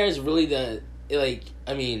millionaire is really the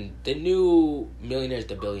the new millionaire is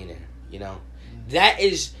the billionaire. You know, that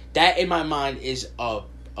in my mind is a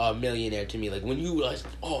millionaire to me. Like when you like,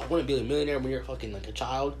 oh, I want to be a millionaire when you're fucking like a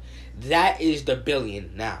child. That is the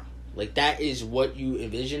billion now. Like that is what you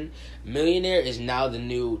envision. Millionaire is now the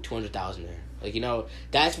new 200,000er. Like, you know,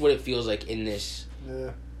 that's what it feels like in this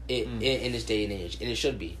in this day and age, and it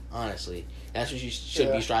should be, honestly. That's what you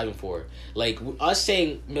should be striving for. Like us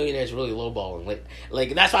saying millionaire is really lowballing.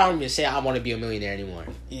 Like that's why I don't even say I want to be a millionaire anymore.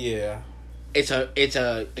 Yeah, it's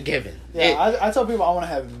a given. Yeah, I tell people I want to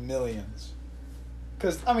have millions.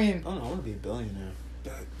 Cause I mean, I don't know. I want to be a billionaire.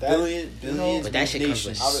 Billions, but that shit comes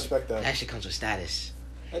with I respect that. That shit comes with status.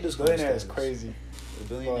 That just Billionaire is crazy. The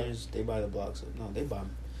billionaires, they buy the blocks up. No,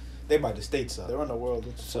 they buy the states up. They run the world.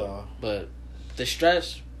 So, but the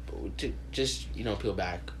stress, to just peel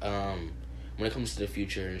back. When it comes to the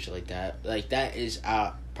future and shit like that is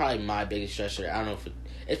probably my biggest stressor. I don't know if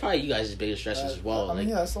it's probably you guys' biggest stressors as well. I mean,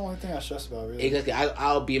 that's the only thing I stress about, really. Exactly.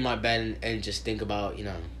 I'll be in my bed and just think about,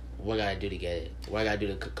 what I gotta do to get it, what I gotta do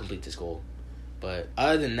to complete this goal. But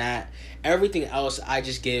other than that, everything else I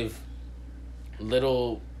just give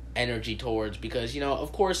little energy towards, because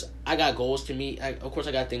of course I got goals to meet. Of course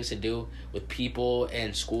I got things to do with people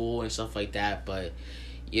and school and stuff like that. But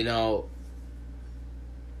you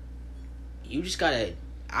just gotta.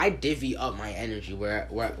 I divvy up my energy where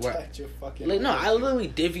Protect your fucking like no, energy. I literally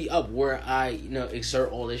divvy up where I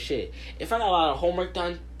exert all this shit. If I got a lot of homework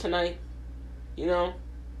done tonight, yeah,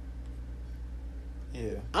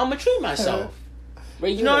 I'm gonna treat myself.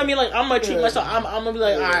 Right? You know what I mean? Like I'm gonna treat myself. I'm gonna be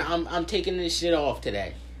like, all right, I'm taking this shit off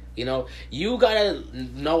today. You gotta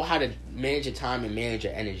know how to manage your time and manage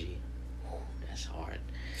your energy. That's hard.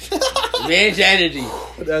 Manage your energy.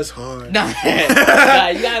 That's hard. Nah,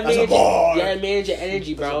 you gotta manage your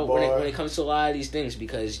energy, bro. When it comes to a lot of these things,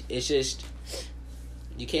 because it's just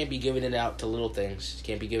you can't be giving it out to little things. You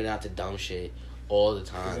can't be giving it out to dumb shit all the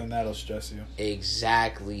time. Because then that'll stress you.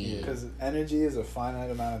 Exactly. Because energy is a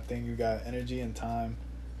finite amount of thing. You got energy and time.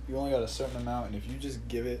 You only got a certain amount, and if you just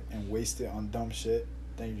give it and waste it on dumb shit,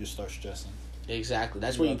 then you just start stressing. Exactly.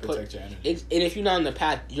 That's where you protect your energy. And if you're not on the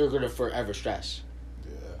path, you're gonna forever stress.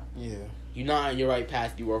 yeah. You're not on your right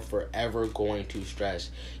path, you are forever going to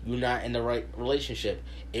stress. You're not in the right relationship,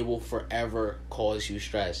 it will forever cause you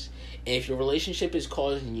stress. If your relationship is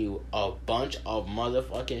causing you a bunch of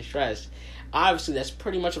motherfucking stress, obviously that's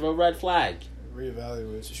pretty much of a red flag.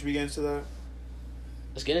 Reevaluate. So should we get into that?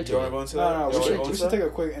 Let's get into Do you it. want to go into that? No, we should take a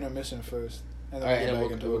quick intermission first. And then Alright,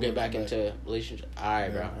 and we'll get back into relationship.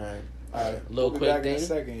 Alright, bro. Alright. Little We'll be quick back in a thing.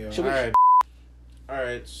 second, yo. Should we-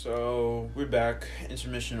 Alright, so we're back.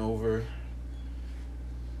 Intermission over.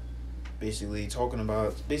 Basically talking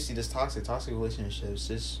about this toxic relationships.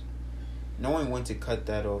 Just knowing when to cut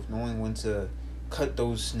that off, knowing when to cut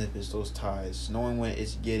those snippets, those ties, knowing when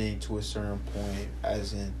it's getting to a certain point,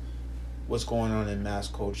 as in what's going on in mass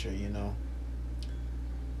culture,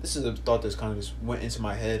 This is a thought that's kind of just went into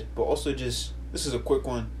my head, but also just, this is a quick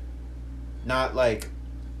one, not like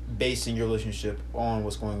basing your relationship on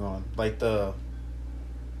what's going on, like the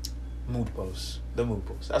mood posts. That's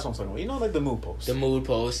what I'm talking about. Like the mood posts. The mood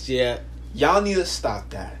post, yeah. Y'all need to stop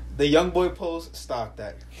that. The young boy post, stop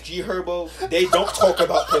that. G Herbo, they don't talk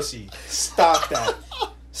about pussy. Stop that.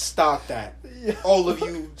 Stop that. All of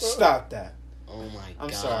you, stop that. Oh my god.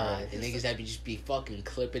 I'm sorry. The niggas that just be fucking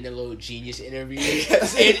clipping their little genius interviews.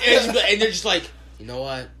 Yes. and they're just like, you know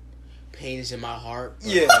what? Pain is in my heart.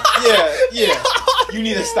 Bro. Yeah. You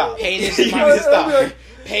need to stop. Pain is You in need my to stop.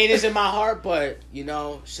 Pain is in my heart, but you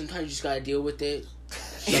know, sometimes you just gotta deal with it.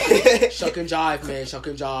 Shuck and jive, man. Shuck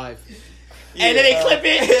and jive. Yeah. And then they clip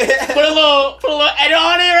it, put a little edit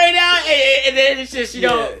on it right now, and then it's just, you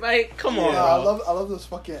know, like, come on, Yeah, bro. I love those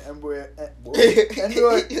fucking NBA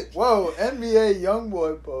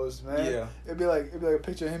YoungBoy posts, man. Yeah. It'd be like a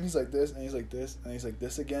picture of him. He's like this, and he's like this, and he's like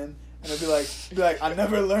this again, and it'd be like, I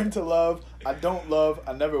never learned to love. I don't love.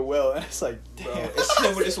 I never will. And it's like, bro, It's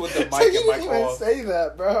him just with the it's mic like, and you mic didn't even off. say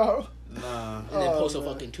that, bro. Nah. And then post a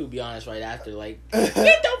man. fucking To Be Honest right after, like, get the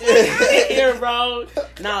fuck out of here, bro.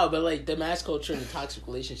 No, but like the mass culture and the toxic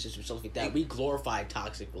relationships and stuff like that, we glorify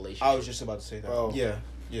toxic relationships. I was just about to say that. Bro. Yeah.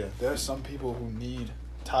 There's some people who need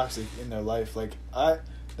toxic in their life. Like I've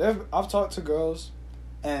talked to girls,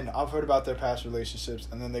 and I've heard about their past relationships,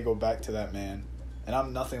 and then they go back to that man, and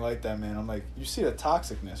I'm nothing like that man. I'm like, you see the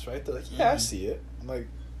toxicness, right? They're like, yeah, I see it. I'm like,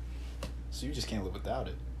 so you just can't live without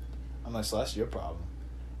it. I'm like, so that's your problem,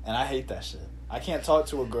 and I hate that shit. I can't talk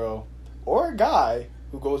to a girl or a guy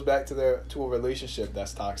who goes back to a relationship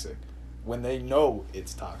that's toxic when they know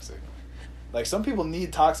it's toxic. Like, some people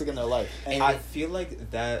need toxic in their life, and I feel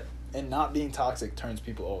like that. and not being toxic turns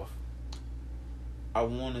people off. I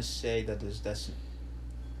want to say that that's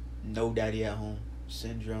no daddy at home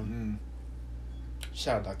syndrome.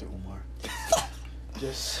 Shout out Dr. Umar.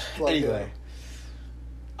 Just Anyway,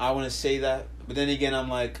 I want to say that, but then again, I'm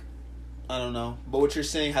like, I don't know. But what you're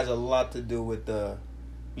saying has a lot to do with the,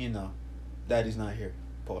 daddy's not here.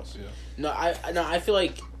 Pause. No, I feel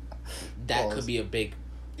like that Pause. could be a big.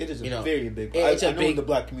 It is a You know, very big. it's I a know big- in the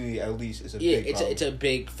black community, at least, it's a Yeah, big problem. it's a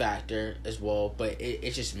big factor as well, but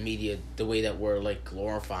it's just media, the way that we're like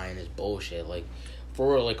glorifying is bullshit. Like,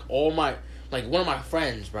 for real, like one of my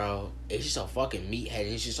friends, bro, it's just a fucking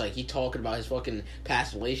meathead. It's just like he talking about his fucking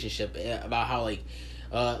past relationship, about how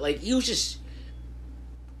like he was just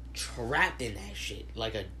trapped in that shit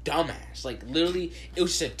like a dumbass. Like, literally, it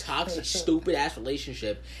was just a toxic, stupid ass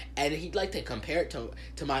relationship, and he'd like to compare it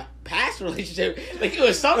to my past relationship like it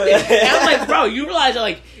was something. And I'm like, bro, you realize that,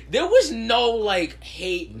 like, there was no like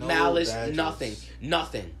hate, No malice, badges.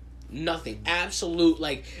 nothing, absolute.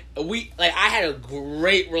 Like, I had a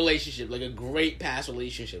great relationship, like a great past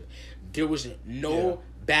relationship. There was no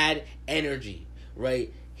bad energy,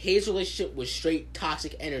 right? His relationship was straight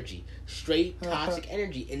toxic energy.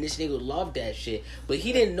 And this nigga loved that shit. But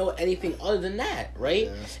he didn't know anything other than that, right?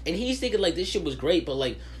 Yeah. And he's thinking, like, this shit was great, but,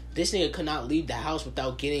 like, this nigga could not leave the house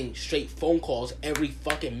without getting straight phone calls every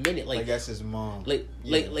fucking minute. Like, that's his mom. it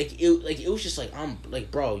was just like, I'm like,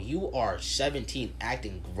 bro, you are 17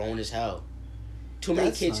 acting grown as hell. Too many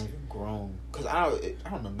That's kids. not even grown. Cause I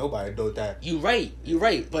don't know nobody do that. You right.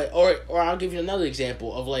 But or I'll give you another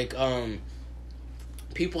example of like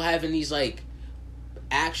people having these like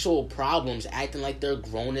actual problems, acting like they're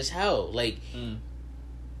grown as hell. Like,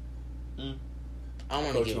 I want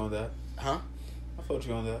to felt give you on that. huh? I felt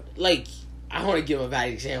you on that. Like, I want to give a bad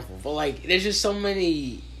example, but like, there's just so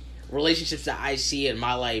many relationships that I see in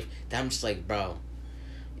my life that I'm just like, bro,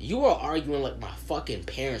 you were arguing like my fucking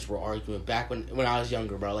parents were arguing back when I was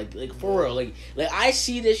younger, bro. Like for real. Like I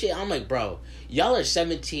see this shit, I'm like, bro, y'all are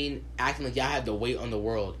 17 acting like y'all have the weight on the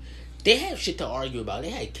world. They have shit to argue about. They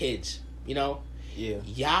had kids, you know? Yeah.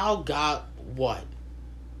 Y'all got what?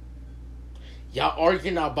 Y'all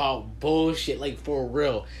arguing about bullshit, like, for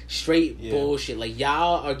real. Straight bullshit. Like,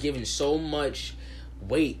 y'all are giving so much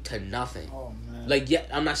weight to nothing. Oh man. Like, yeah,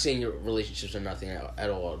 I'm not saying your relationships are nothing at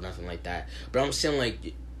all, nothing like that. But I'm saying,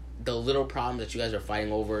 like, the little problems that you guys are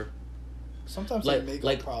fighting over, Sometimes like they make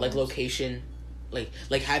like problems. location, like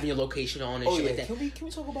having your location on and Oh shit yeah. like that. Can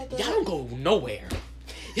we talk about that? Y'all don't go nowhere.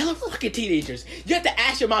 Y'all are fucking teenagers. You have to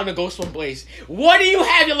ask your mom to go someplace. What do you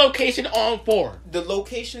have your location on for? The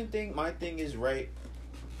location thing, my thing is right.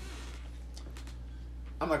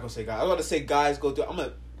 I'm not gonna say guys. I was about to say guys go through.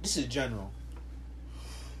 This is general.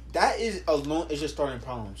 That is alone is just starting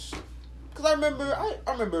problems. Cause I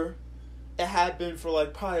remember, it had been for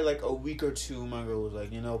like probably like a week or two. My girl was like,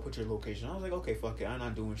 put your location. I was like, okay, fuck it. I'm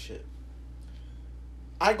not doing shit.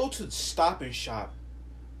 I go to Stop and Shop.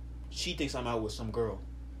 She thinks I'm out with some girl.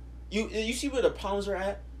 You see where the problems are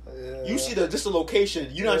at? Yeah. You see this is the location.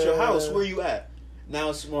 You're not at your house. Where you at? Now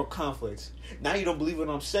it's more conflicts. Now you don't believe what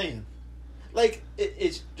I'm saying. Like,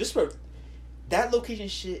 it's just for... that location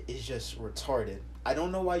shit is just retarded. I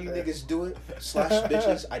don't know why you niggas do it. Slash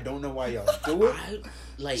bitches, I don't know why y'all do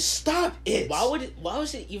it. Stop it. Why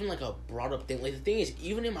was it even like a brought up thing? Like, the thing is,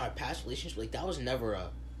 even in my past relationships, like, that was never a,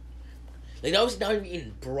 like, that was not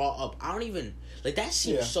even brought up. I don't even, like, that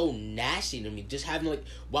seems so nasty to me. Just having, like,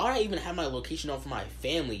 why would I even have my location on for my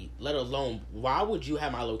family, let alone, why would you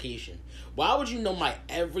have my location? Why would you know my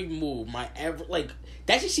every move, like,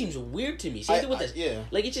 that just seems weird to me. Same thing with this. Yeah.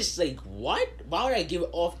 Like, it's just, like, what? Why would I give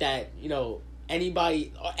off that, you know,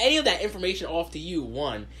 anybody, any of that information off to you,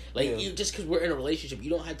 one. Like, you, just because we're in a relationship, you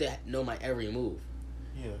don't have to know my every move.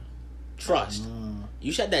 Yeah. Trust.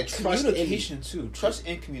 You said that trust. Communication, too. Trust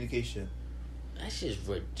and communication. That's just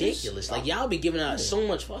ridiculous. Like, y'all be giving out so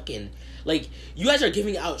much fucking... Like, you guys are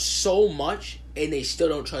giving out so much, and they still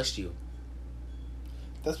don't trust you.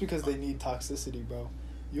 That's because they need toxicity, bro.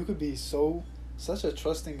 You could be such a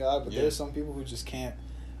trusting guy, but there's some people who just can't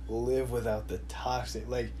live without the toxic.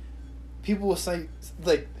 Like, people will say,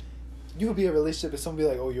 like, you could be in a relationship and someone be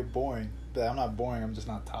like, oh, you're boring. But I'm not boring, I'm just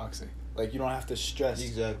not toxic. Like, you don't have to stress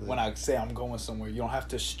when I say I'm going somewhere. You don't have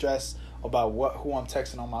to stress about who I'm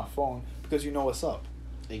texting on my phone because you know what's up.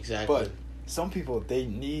 Exactly. But some people, they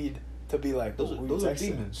need to be like, those are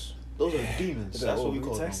demons. Those are demons. That's what we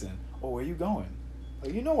call texting. Them. Oh, where you going?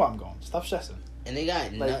 Like, you know where I'm going. Stop stressing. And they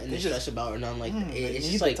got nothing to stress about or nothing like that. It's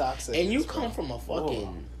just like, and you come from a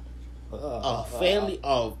fucking family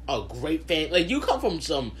of a great family. Like, you come from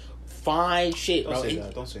some fine shit, bro.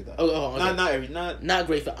 Don't say that. Oh, okay. Not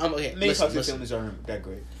great. Okay, many toxic families aren't that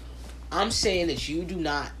great. I'm saying that you do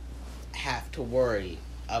not have to worry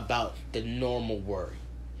about the normal worry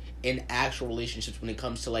in actual relationships when it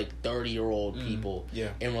comes to, like, 30-year-old people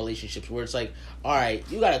in relationships where it's like, all right,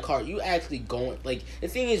 you got a car, you actually going, like, the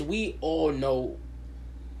thing is, we all know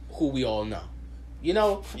who we all know, you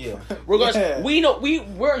know? Yeah. Regardless, we know,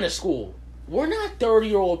 we're in a school, we're not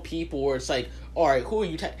 30-year-old people where it's like, all right, who are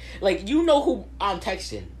you like, you know who I'm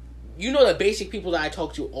texting, you know the basic people that I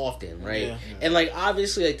talk to often, right? Yeah. And, like,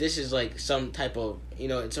 obviously, like, this is, like, some type of, you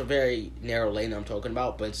know, it's a very narrow lane I'm talking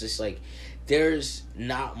about, but it's just, like, there's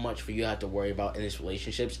not much for you to have to worry about in these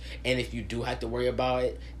relationships, and if you do have to worry about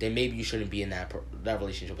it, then maybe you shouldn't be in that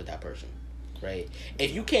relationship with that person, right?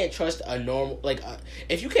 If you can't trust a normal, like,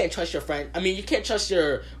 if you can't trust your friend, I mean, you can't trust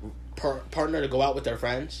your partner to go out with their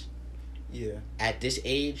friends. Yeah. At this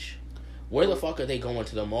age, where the fuck are they going?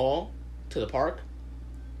 To the mall? To the park?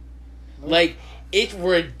 Like, it's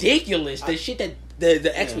ridiculous. The shit that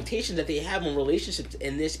the expectations that they have in relationships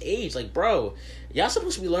in this age, like, bro, y'all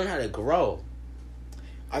supposed to be learning how to grow.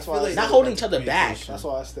 I feel like not holding each other back. That's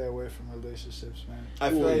why I stay away from relationships, man. I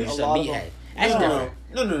feel like you're a meathead. That's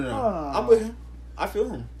different. No. I'm with him. I feel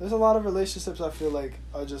him. There's a lot of relationships I feel like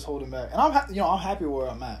are just holding back, and I'm I'm happy where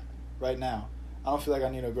I'm at right now. I don't feel like I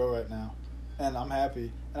need to grow right now, and I'm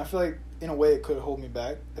happy. And I feel like in a way it could hold me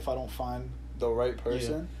back if I don't find the right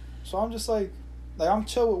person. Yeah. So I'm just like I'm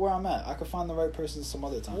chill with where I'm at. I could find the right person some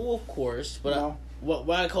other time. Well, of course, but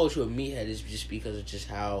why I call you a meathead is just because it's just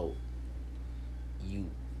how you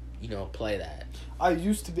play that. I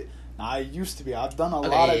used to be. I've done a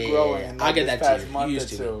lot of growing in I get this that past too.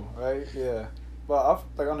 month or two, right? Yeah. But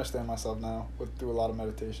I understand myself now through a lot of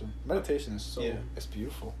meditation. Meditation is it's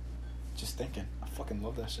beautiful. Just thinking. I fucking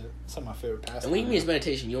love that shit. It's one of my favorite pastimes. And when you mean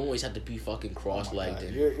meditation, you always have to be fucking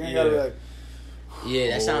cross-legged. You ain't gotta be like... Yeah,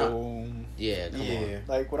 that's not... Yeah, come on.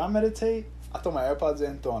 Like, when I meditate, I throw my AirPods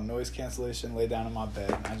in, throw on noise cancellation, lay down in my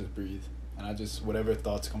bed, and I just breathe. And I just, whatever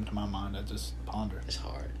thoughts come to my mind, I just ponder. It's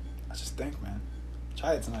hard. I just think, man.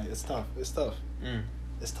 Try it tonight. It's tough. It's tough.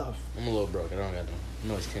 It's tough. I'm a little broke. I don't got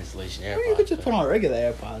no noise cancellation AirPods. Maybe you could just put on regular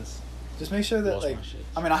AirPods. Just make sure that,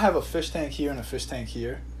 I mean, I have a fish tank here and a fish tank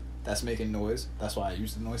here. That's making noise. That's why I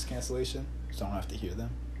use the noise cancellation, so I don't have to hear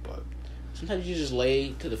them. But sometimes you just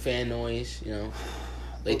lay to the fan noise,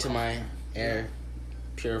 lay to my air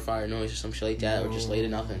purifier noise or some shit like that, or just lay to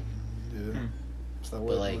nothing. Yeah. But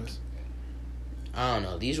like, I don't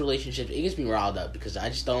know. These relationships, it gets me riled up because I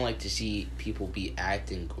just don't like to see people be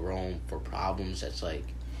acting grown for problems that's like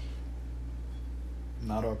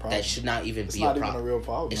not our problem. That should not even it's be not a problem. Even a real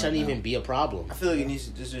problem. It shouldn't even be a problem. I feel like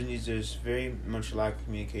there's very much lack of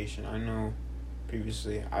communication. I know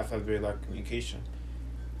previously I've had very lack of communication,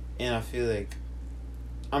 and I feel like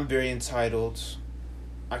I'm very entitled.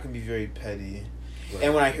 I can be very petty. Right.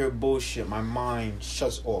 And when I hear bullshit, my mind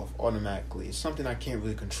shuts off automatically. It's something I can't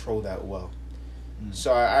really control that well.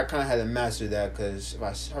 So I kind of had to master that, because if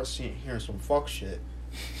I start hearing some fuck shit,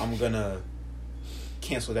 I'm going to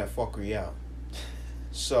cancel that fuckery out.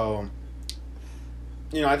 So,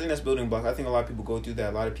 I think that's building block. I think a lot of people go through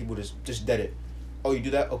that. A lot of people just dead it. Oh, you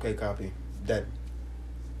do that? Okay, copy. Dead.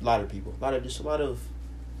 A lot of people. A lot of.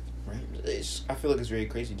 Right? I feel like it's very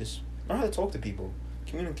crazy. Just learn how to talk to people.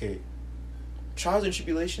 Communicate. Trials and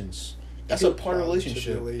tribulations. That's a part of a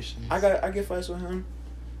relationship. I get fights with him.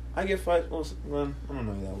 I get fights. Well, I don't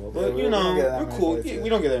know you that well, but Yeah, you know, we're cool. Fights, yeah. We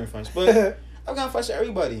don't get that many fights, but I've got fights with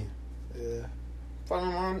everybody. Yeah.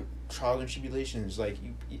 Fighting around trials and tribulations. Like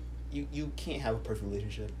you can't have a perfect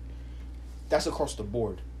relationship. That's across the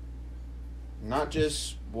board. Not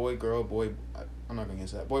just boy, girl, boy. I'm not gonna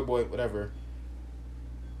get that. Boy, whatever.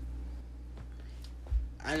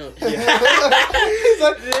 I know. Yeah.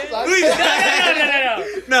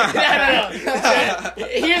 No.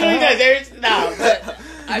 Here's what he does. But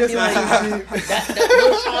I feel like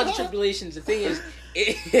those trials and tribulations. The thing is,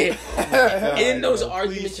 in those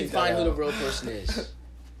arguments, you find who the real person is.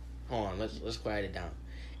 Hold on, let's quiet it down.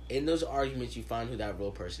 In those arguments, you find who that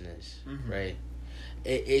real person is, right?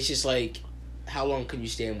 It's just like, how long can you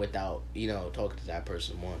stand without, talking to that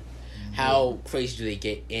person? One, how crazy do they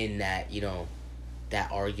get in that,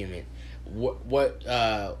 that argument? What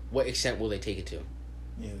extent will they take it to?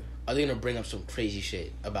 Yeah. Are they gonna bring up some crazy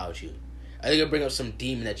shit about you? Are they gonna bring up some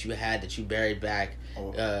demon that you had that you buried back,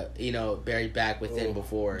 buried back within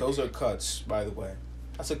before? Those are cuts, by the way.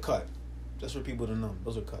 That's a cut. Just for people to know,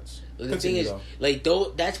 those are cuts. The thing is,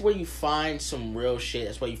 that's where you find some real shit.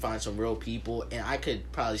 That's where you find some real people. And I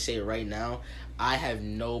could probably say it right now, I have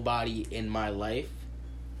nobody in my life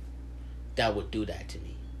that would do that to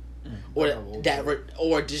me.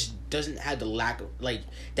 Or just doesn't have the lack of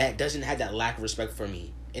doesn't have that lack of respect for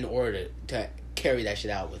me in order to carry that shit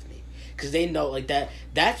out with me, because they know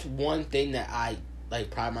that's one thing that I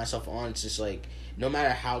pride myself on. It's just no matter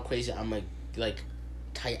how crazy I'm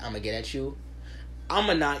tight I'm gonna get at you, I'm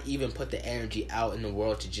gonna not even put the energy out in the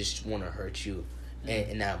world to just want to hurt you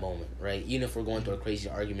in that moment, right? Even if we're going through a crazy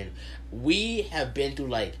argument, we have been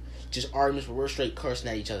through just arguments where we're straight cursing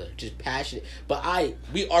at each other, just passionate. But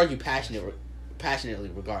we argue passionately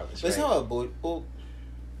regardless. But right? it's not a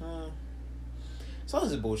it's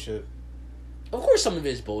not bullshit. Of course, some of it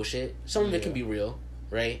is bullshit. Some of it can be real,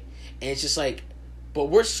 right? And it's just but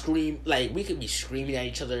we're we could be screaming at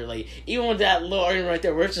each other, even with that little argument right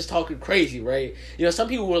there, we're just talking crazy, right? Some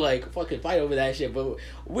people were fucking fight over that shit, but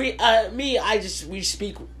we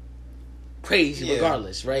speak crazy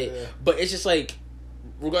regardless, right? Yeah. But it's just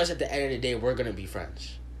regardless, at the end of the day, we're gonna be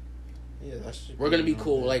friends. Yeah, we're gonna be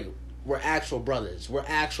cool. We're actual brothers. We're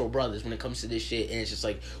actual brothers when it comes to this shit. And it's just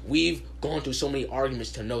we've gone through so many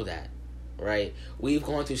arguments to know that, right? We've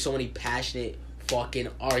gone through so many passionate fucking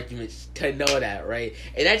arguments to know that, right?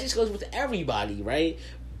 And that just goes with everybody, right?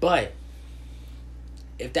 But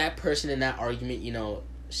if that person in that argument,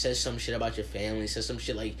 says some shit about your family, says some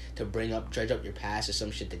shit to dredge up your past, or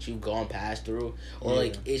some shit that you've gone past through, or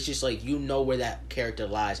it's just where that character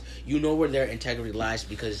lies, where their integrity lies,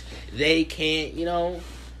 because they can't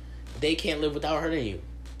live without hurting you.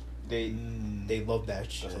 They love that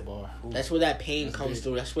shit. That's a bar. That's where that pain comes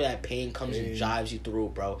through. That's where that pain comes and drives you through,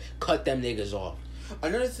 bro. Cut them niggas off.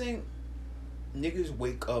 Another thing, niggas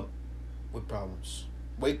wake up with problems.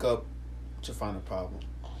 Wake up to find a problem.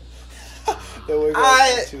 They wake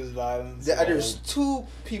up to choose violence. There's two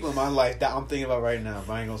people in my life that I'm thinking about right now,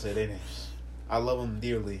 but I ain't gonna say their names. I love them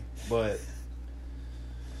dearly, but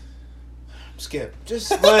Skip,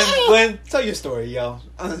 just when tell your story, yo.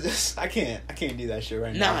 I can't do that shit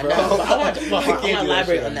right now, bro. I want to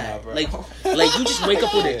elaborate on that. Now, you just wake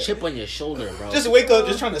up with a chip on your shoulder, bro. Just wake up,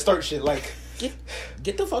 just trying to start shit.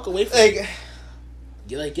 Get the fuck away from me.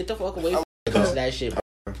 Get the fuck away from that shit,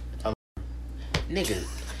 bro. Nigga,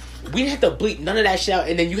 we didn't have to bleep none of that shit out,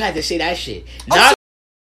 and then you had to say that shit.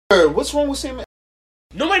 What's wrong with saying?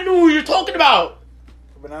 Nobody knew who you're talking about.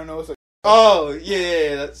 But I know it's oh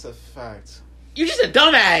yeah, that's a fact. You're just a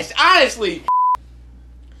dumbass, honestly.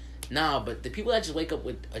 Nah, but the people that just wake up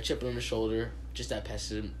with a chip on their shoulder, just that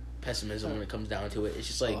pessimism when it comes down to it, it's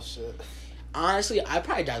just oh, shit. Honestly, I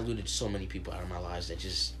probably diluted so many people out of my lives that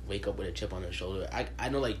just wake up with a chip on their shoulder. I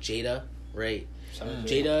know Jada, right? Shout out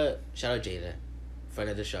Jada, friend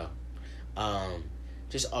of the show.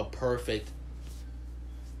 Just a perfect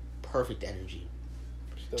energy.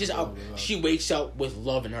 She wakes up with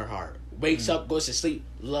love in her heart. Wakes up, goes to sleep,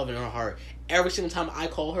 love in her heart. Every single time I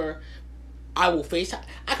call her, I will FaceTime.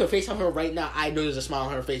 I could FaceTime her right now. I know there's a smile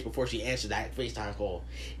on her face before she answers that FaceTime call.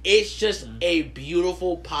 It's just a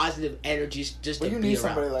beautiful, positive energy just to be around. You need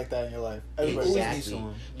somebody like that in your life. Everybody needs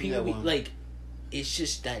someone. It's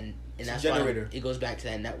just that, and that's why it goes back to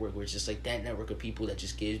that network, where it's just that network of people that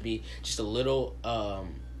just gives me just a little, what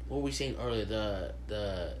were we saying earlier?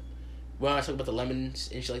 When I was talking about the lemons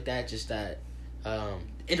and shit like that, just that,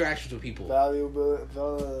 interactions with people. Valuable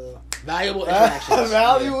Interactions.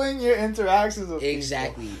 Valuing your interactions with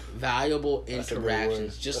Exactly. people. Valuable That's a good interactions.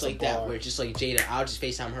 word. Just That's a like that, bar. where just like Jada, I'll just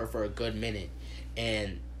FaceTime her for a good minute.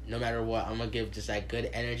 And no matter what, I'm going to give just that good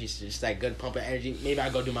energy, just that good pump of energy. Maybe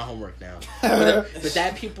I'll go do my homework now. But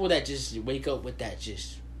that people that just wake up with that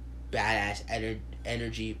just badass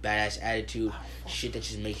energy, badass attitude, shit that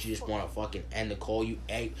just makes you just want to fucking end the call. You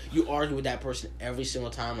argue with that person every single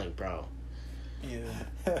time, like, bro,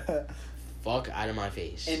 Yeah. fuck out of my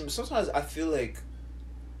face. And sometimes I feel like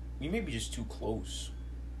you may be just too close.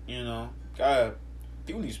 You know?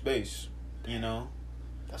 People need space. You know?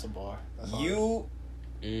 That's a bar. That's You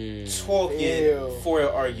Mm. talking Ew. for an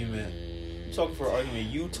argument. Talking for an argument.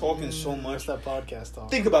 You talking so What's much. that podcast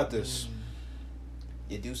talk? Think about this.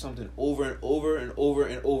 You do something over and over and over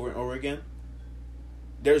and over and over again.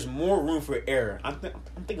 There's more room for error. I'm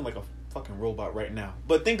thinking like a fucking robot right now.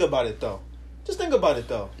 But think about it though. Just think about it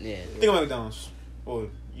though. Yeah. Think about McDonald's. Well,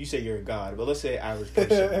 you say you're a god, but let's say average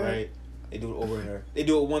person, right? They do it over and over. They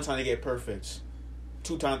do it one time, they get perfect.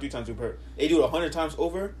 2 times, 3 times, perfect. They do it 100 times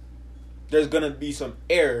over. There's gonna be some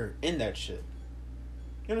error in that shit.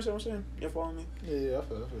 You understand what I'm saying? You following me? Yeah, I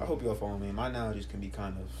feel. I hope y'all following me. My analogies can be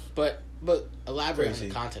kind of. But elaborate Crazy. on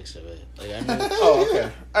the context of it. Like, I mean, Oh, okay.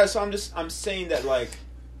 Alright, so I'm saying that, like,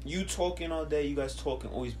 you talking all day, you guys talking,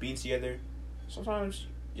 always being together. Sometimes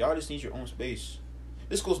y'all just need your own space.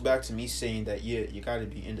 This goes back to me saying that, yeah, you gotta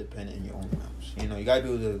be independent in your own house. You know, you gotta be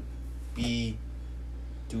able to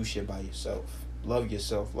do shit by yourself. Love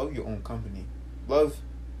yourself. Love your own company.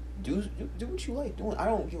 Do what you like doing. I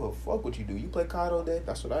don't give a fuck what you do. You play COD all day.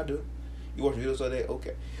 That's what I do. You watch videos all day.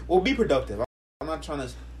 Okay. Well, be productive. I'm not trying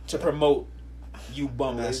to promote you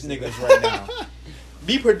bum ass niggas right now.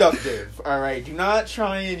 Be productive. All right. Do not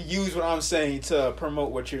try and use what I'm saying to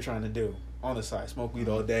promote what you're trying to do on the side. Smoke weed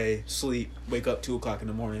all day. Sleep. Wake up 2:00 in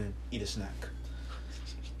the morning. Eat a snack.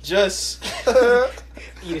 Just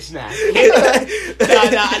eat a snack. Nah,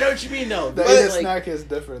 I know what you mean though. The But, eat a like, snack is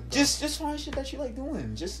different. Though. just find shit that you like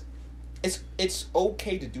doing. Just it's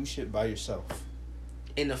okay to do shit by yourself.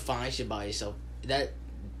 and to find shit by yourself,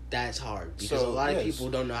 that's hard because So, a lot of yes. people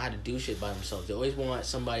don't know how to do shit by themselves. They always want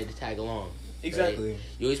somebody to tag along. Exactly. Right?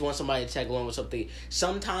 You always want somebody to tag along with something.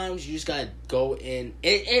 Sometimes you just gotta go in, and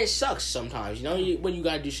it sucks sometimes. You know, when you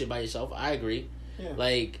gotta do shit by yourself. I agree. Yeah.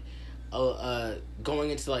 Like, going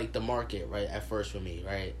into like the market, right? At first for me,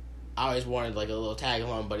 right? I always wanted like a little tag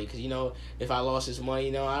along buddy because, you know, if I lost this money,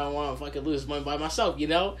 you know, I don't want to fucking lose money by myself, you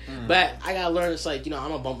know. But I gotta learn. It's like, you know, I'm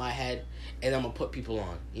gonna bump my head and I'm gonna put people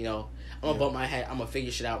on. You know, I'm gonna bump my head. I'm gonna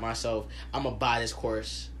figure shit out myself. I'm gonna buy this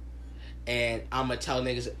course, and I'm gonna tell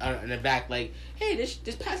niggas in the back like, hey, this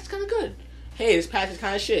path is kind of good. Hey, this path is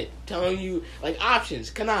kind of shit. Telling you like options.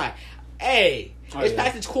 Can I? Hey, this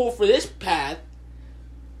path is cool for this path,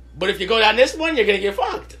 but if you go down this one, you're gonna get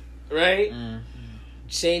fucked, right?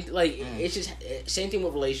 Same, like, it's just same thing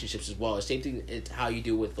with relationships as well. Same thing, it's how you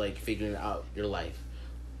do with like figuring out your life.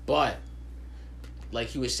 But like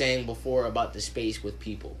he was saying before about the space with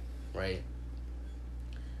people, right?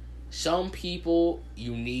 Some people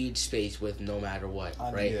you need space with no matter what,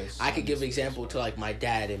 right? Yes, I could I give an need example to like my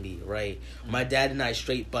dad and me, right? My dad and I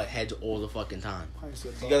straight butt heads all the fucking time.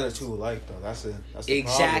 You guys are too alike though. That's the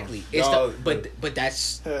Exactly. problem. It's Y'all- but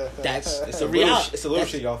that's it's the a reality. little, it's a little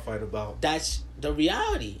shit y'all fight about. That's the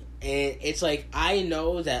reality, and it's like I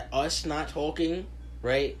know that us not talking,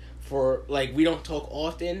 right? For like we don't talk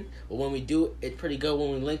often, but when we do, it's pretty good.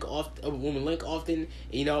 When we link often,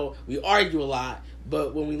 you know, we argue a lot,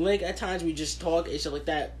 but when we link at times, we just talk and shit like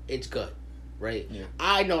that. It's good, right? Yeah.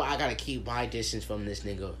 I know I gotta keep my distance from this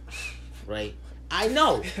nigga, right? I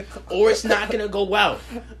know, or it's not gonna go well.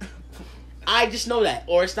 I just know that,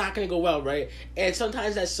 or it's not gonna go well, right? And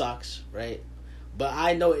sometimes that sucks, right? But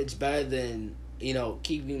I know it's better than, you know,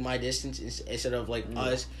 keeping my distance instead of like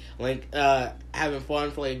us like having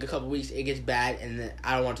fun for like a couple weeks. It gets bad, and then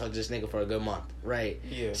I don't want to talk to this nigga for a good month, right?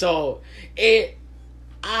 Yeah. So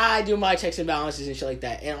I do my checks and balances and shit like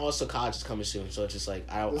that, and also college is coming soon, so it's just like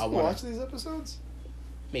I Let's want watch these episodes.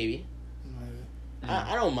 maybe.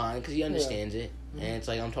 I don't mind because he understands it, and it's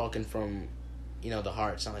like I'm talking from, you know, the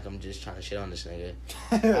heart. It's not like I'm just trying to shit on this nigga.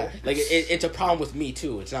 Like it's a problem with me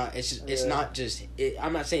too. It's not. It's just. It's not just.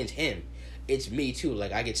 I'm not saying it's him. It's me too.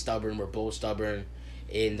 Like I get stubborn. We're both stubborn,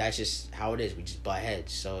 and that's just how it is. We just butt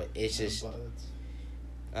heads. So it's just.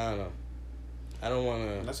 I don't know. I don't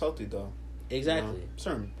want to. That's healthy though. Exactly. You know,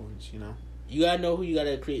 certain points, you know. You gotta know who you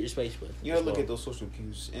gotta create your space with. You gotta look at those social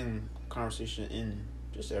cues in conversation, in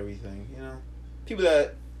just everything, you know. People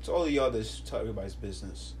that, it's all of y'all that tell everybody's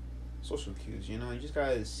business. Social cues, you know. You just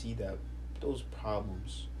gotta see that those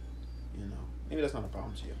problems, you know. Maybe that's not a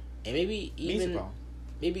problem to you. And maybe Me's a even problem.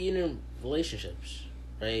 in relationships,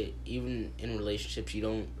 right? Even in relationships, you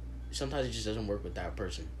don't. Sometimes it just doesn't work with that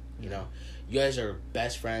person. You know, you guys are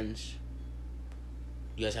best friends.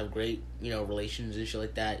 You guys have great, relations and shit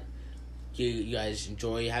like that. You guys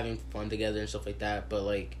enjoy having fun together and stuff like that. But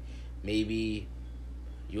like, maybe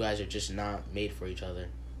you guys are just not made for each other.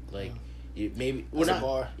 Like, maybe we're That's not. a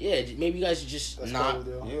bar. Yeah, maybe you guys are just That's not. what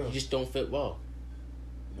we'll do. Yeah. You just don't fit well.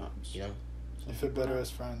 No, You know, You fit better as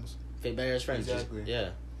friends. fit better as friends. just- Exactly. yeah.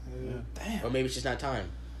 Yeah. Damn. Or maybe it's just not time.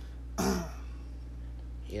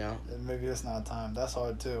 You know? And maybe it's not time. That's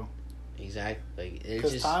hard too. Exactly. Like, it's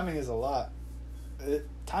Because just timing is a lot.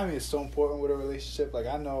 Timing is so important with a relationship. Like,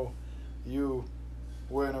 I know you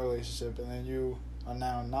were in a relationship and then you are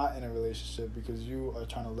now not in a relationship because you are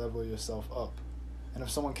trying to level yourself up. And if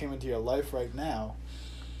someone came into your life right now,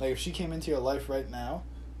 like if she came into your life right now,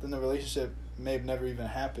 then the relationship may have never even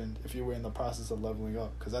happened if you were in the process of leveling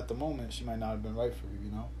up. Because at the moment, she might not have been right for you,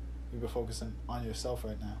 you know? You've been focusing on yourself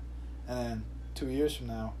right now. And then 2 years from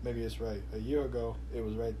now, maybe it's right. A year ago, it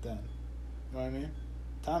was right then. You know what I mean?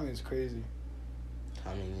 Timing is crazy.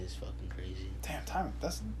 timing is fucking crazy. Damn, timing.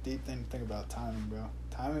 That's a deep thing to think about, timing, bro.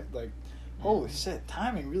 Timing, like, holy shit.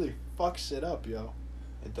 Timing really fucks shit up, yo.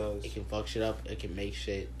 It does. It can fuck shit up. It can make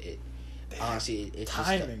shit. Damn. Honestly, it's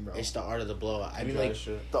Timing, just bro. It's the art of the blow. I mean, Dry like,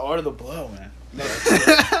 shit. The art of the blow, man.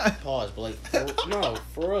 pause, but like, no,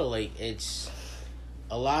 for real, like, it's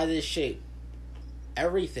a lot of this shit.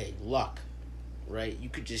 Everything, luck, right? You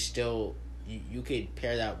could just still, you could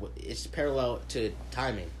pair that with, it's parallel to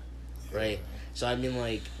timing, right? So I mean,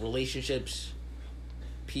 like, relationships,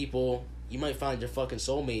 people, you might find your fucking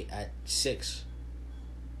soulmate at 6.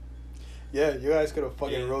 Yeah, you guys could have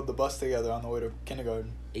fucking Yeah. rode the bus together on the way to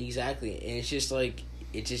kindergarten. Exactly, and it's just like,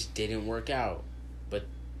 it just didn't work out, but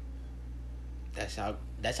that's how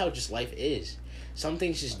just life is. Some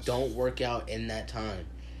things just don't work out in that time,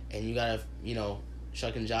 and you gotta,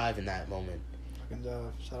 shuck and jive in that moment. Fucking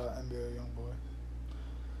job. Shout out NBA Youngboy.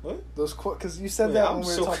 What? Those quotes, because you said Wait, that I'm when we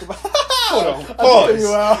were so- talking about. Hold on, I threw pause. you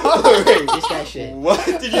out. Wait, Just that shit. What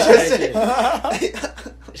did you Just just that say?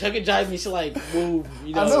 Shuck and jive means to like move,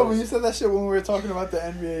 I know, but you said that shit when we were talking about the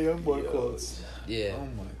NBA Youngboy Yo. quotes. Yeah, Oh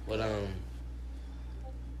my but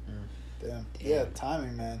Damn. Yeah,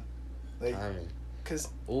 timing, man. Like, timing. because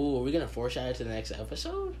Ooh, are we gonna foreshadow to the next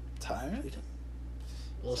episode? timing?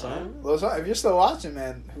 Little something? Well, so if you're still watching,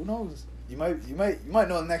 man, who knows? You might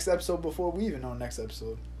know the next episode before we even know the next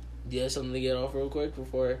episode. You have something to get off real quick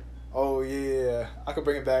before? Oh yeah, I could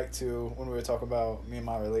bring it back to when we were talking about me and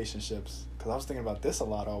my relationships, because I was thinking about this a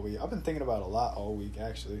lot all week. I've been thinking about it a lot all week,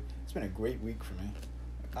 actually. It's been a great week for me.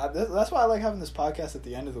 That's why I like having this podcast at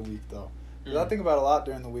the end of the week, though. 'Cause I think about it a lot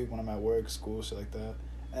during the week when I'm at work, school, shit like that.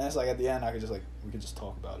 And it's like at the end, we could just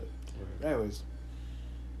talk about it. But anyways,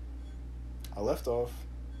 I left off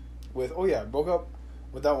with, broke up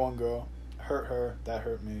with that one girl, hurt her, that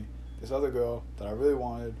hurt me. This other girl that I really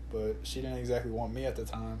wanted, but she didn't exactly want me at the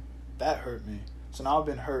time, that hurt me. So now I've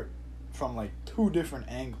been hurt from like 2 different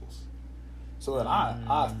angles. So that I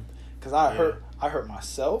hurt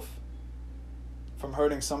myself from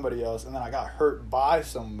hurting somebody else, and then I got hurt by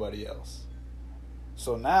somebody else.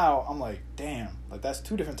 So now I'm like, damn, like that's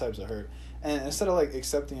 2 different types of hurt. And instead of like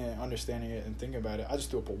accepting it, understanding it, and thinking about it, I just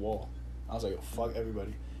threw up a wall. I was like, fuck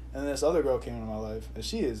everybody. And then this other girl came into my life, and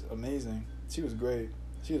she is amazing. She was great.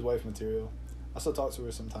 She was wife material. I still talk to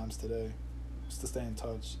her sometimes today. Still stay in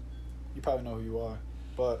touch. You probably know who you are.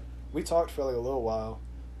 But we talked for like a little while,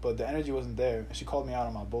 but the energy wasn't there. And she called me out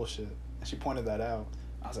on my bullshit. And she pointed that out.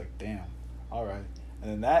 I was like, damn, all right.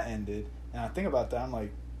 And then that ended. And I think about that, I'm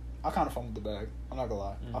like, I kind of fumbled the bag. I'm not gonna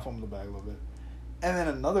lie. I fumbled the bag a little bit. And then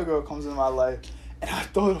another girl comes into my life, and I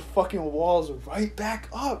throw the fucking walls right back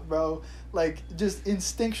up, bro. Like, just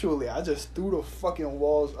instinctually, I just threw the fucking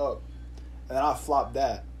walls up. And then I flopped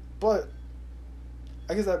that. But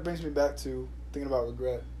I guess that brings me back to thinking about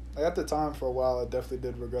regret. Like, at the time, for a while, I definitely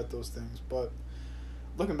did regret those things. But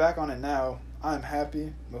looking back on it now, I'm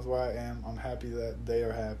happy with where I am. I'm happy that they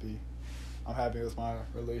are happy. I'm happy with my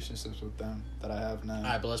relationships with them that I have now.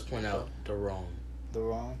 Alright, but let's point out the wrong. The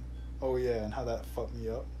wrong? Oh, yeah, and how that fucked me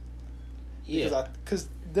up. Yeah. Because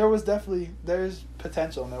there's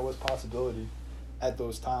potential and there was possibility at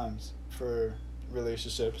those times for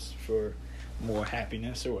relationships, for more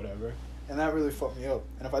happiness or whatever. And that really fucked me up.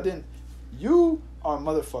 And if I didn't, you are a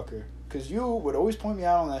motherfucker. Because you would always point me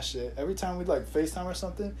out on that shit. Every time we'd like FaceTime or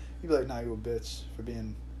something, you'd be like, nah, you a bitch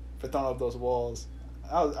for throwing up those walls.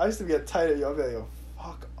 I used to get tight at you. I'd be like, yo,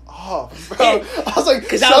 fuck off, bro. I was like,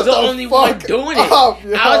 because I was the only one doing it. up,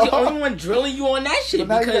 yo. I was the only one drilling you on that shit.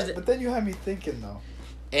 But Because but then you had me thinking, though.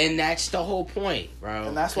 And that's the whole point, bro.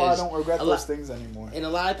 And that's why I don't regret a those lot- things anymore. And a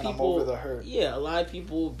lot of And I'm people, over the hurt. yeah, a lot of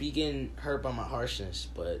people be getting hurt by my harshness,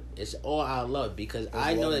 but it's all out of love because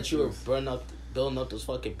I know love that and you were truth. building up those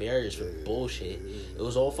fucking barriers for bullshit. It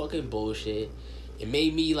was all fucking bullshit. It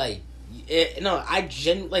made me like,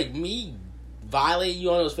 me violating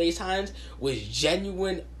you on those FaceTimes was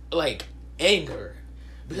genuine like anger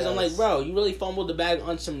because I'm like, Yes. bro, you really fumbled the bag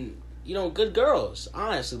on some. Good girls,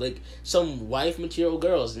 honestly, like some wife material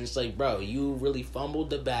girls, and it's like, bro, you really fumbled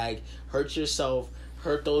the bag, hurt yourself,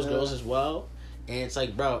 hurt those girls as well, and it's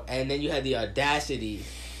like, bro, and then you had the audacity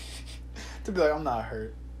To be like, I'm not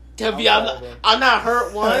hurt. to be, I'm not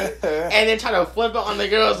hurt one, I and then try to flip it on the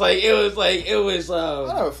girls, it was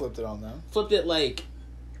never flipped it on them. flipped it like,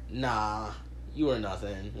 nah, you were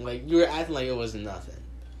nothing, like you were acting like it was nothing.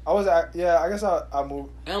 I guess I moved.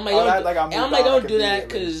 And I'm like, I moved don't on do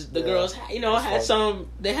that immediately. because the Yeah. girls,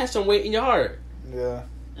 That's had some weight in your heart. Yeah.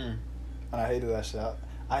 And I hated that shit.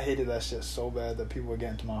 I hated that shit so bad that people were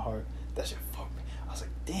getting to my heart. That shit fucked me. I was like,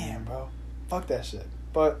 damn, bro. Fuck that shit.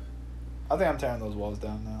 But I think I'm tearing those walls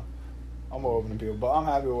down now. I'm more open to people. But I'm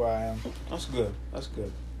happy where I am. That's good. That's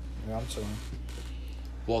good. Yeah, I'm chilling.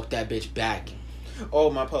 Walk that bitch back. Oh,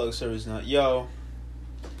 my public service now. Yo,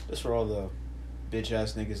 this for all the bitch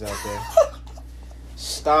ass niggas out there.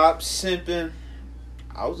 Stop simping.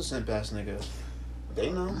 I was a simp ass nigga.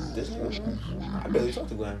 They know. This nigga knows. I barely talk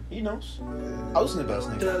to Glenn. He knows. I was a simp ass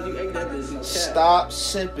nigga. Stop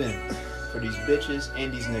simping for these bitches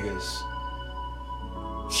and these niggas.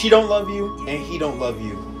 She don't love you and he don't love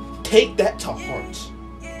you. Take that to heart.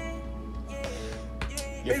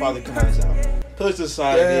 Your father commands out. Pillar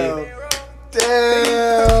society.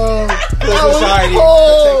 Damn. Pillar society.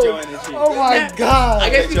 cold. Protect your energy. Oh my god. I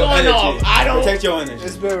guess we Protect your going energy. off. I don't. Protect your energy.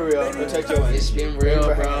 It's been real. Protect your energy. It's been real,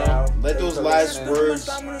 bro. Let those last words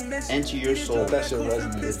enter your soul. That shit The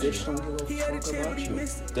resonates. bitch don't give a fuck about you.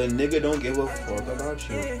 The nigga don't give a fuck about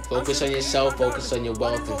you. Focus on yourself, focus on your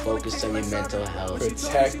wealth, and focus on your mental health.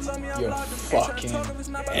 Protect your fucking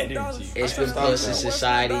energy. It's been Pussy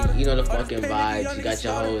Society. You know the fucking vibes. You got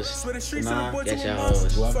your host. Nah. Got your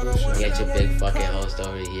host. You got your big fucking host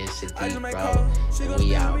over here, Sadiq, bro. And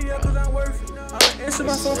we out, bro. Answer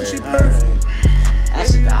my phone, she Yes, sir. perfect.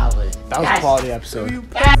 That's valid. That was a quality episode. You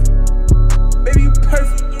perfect.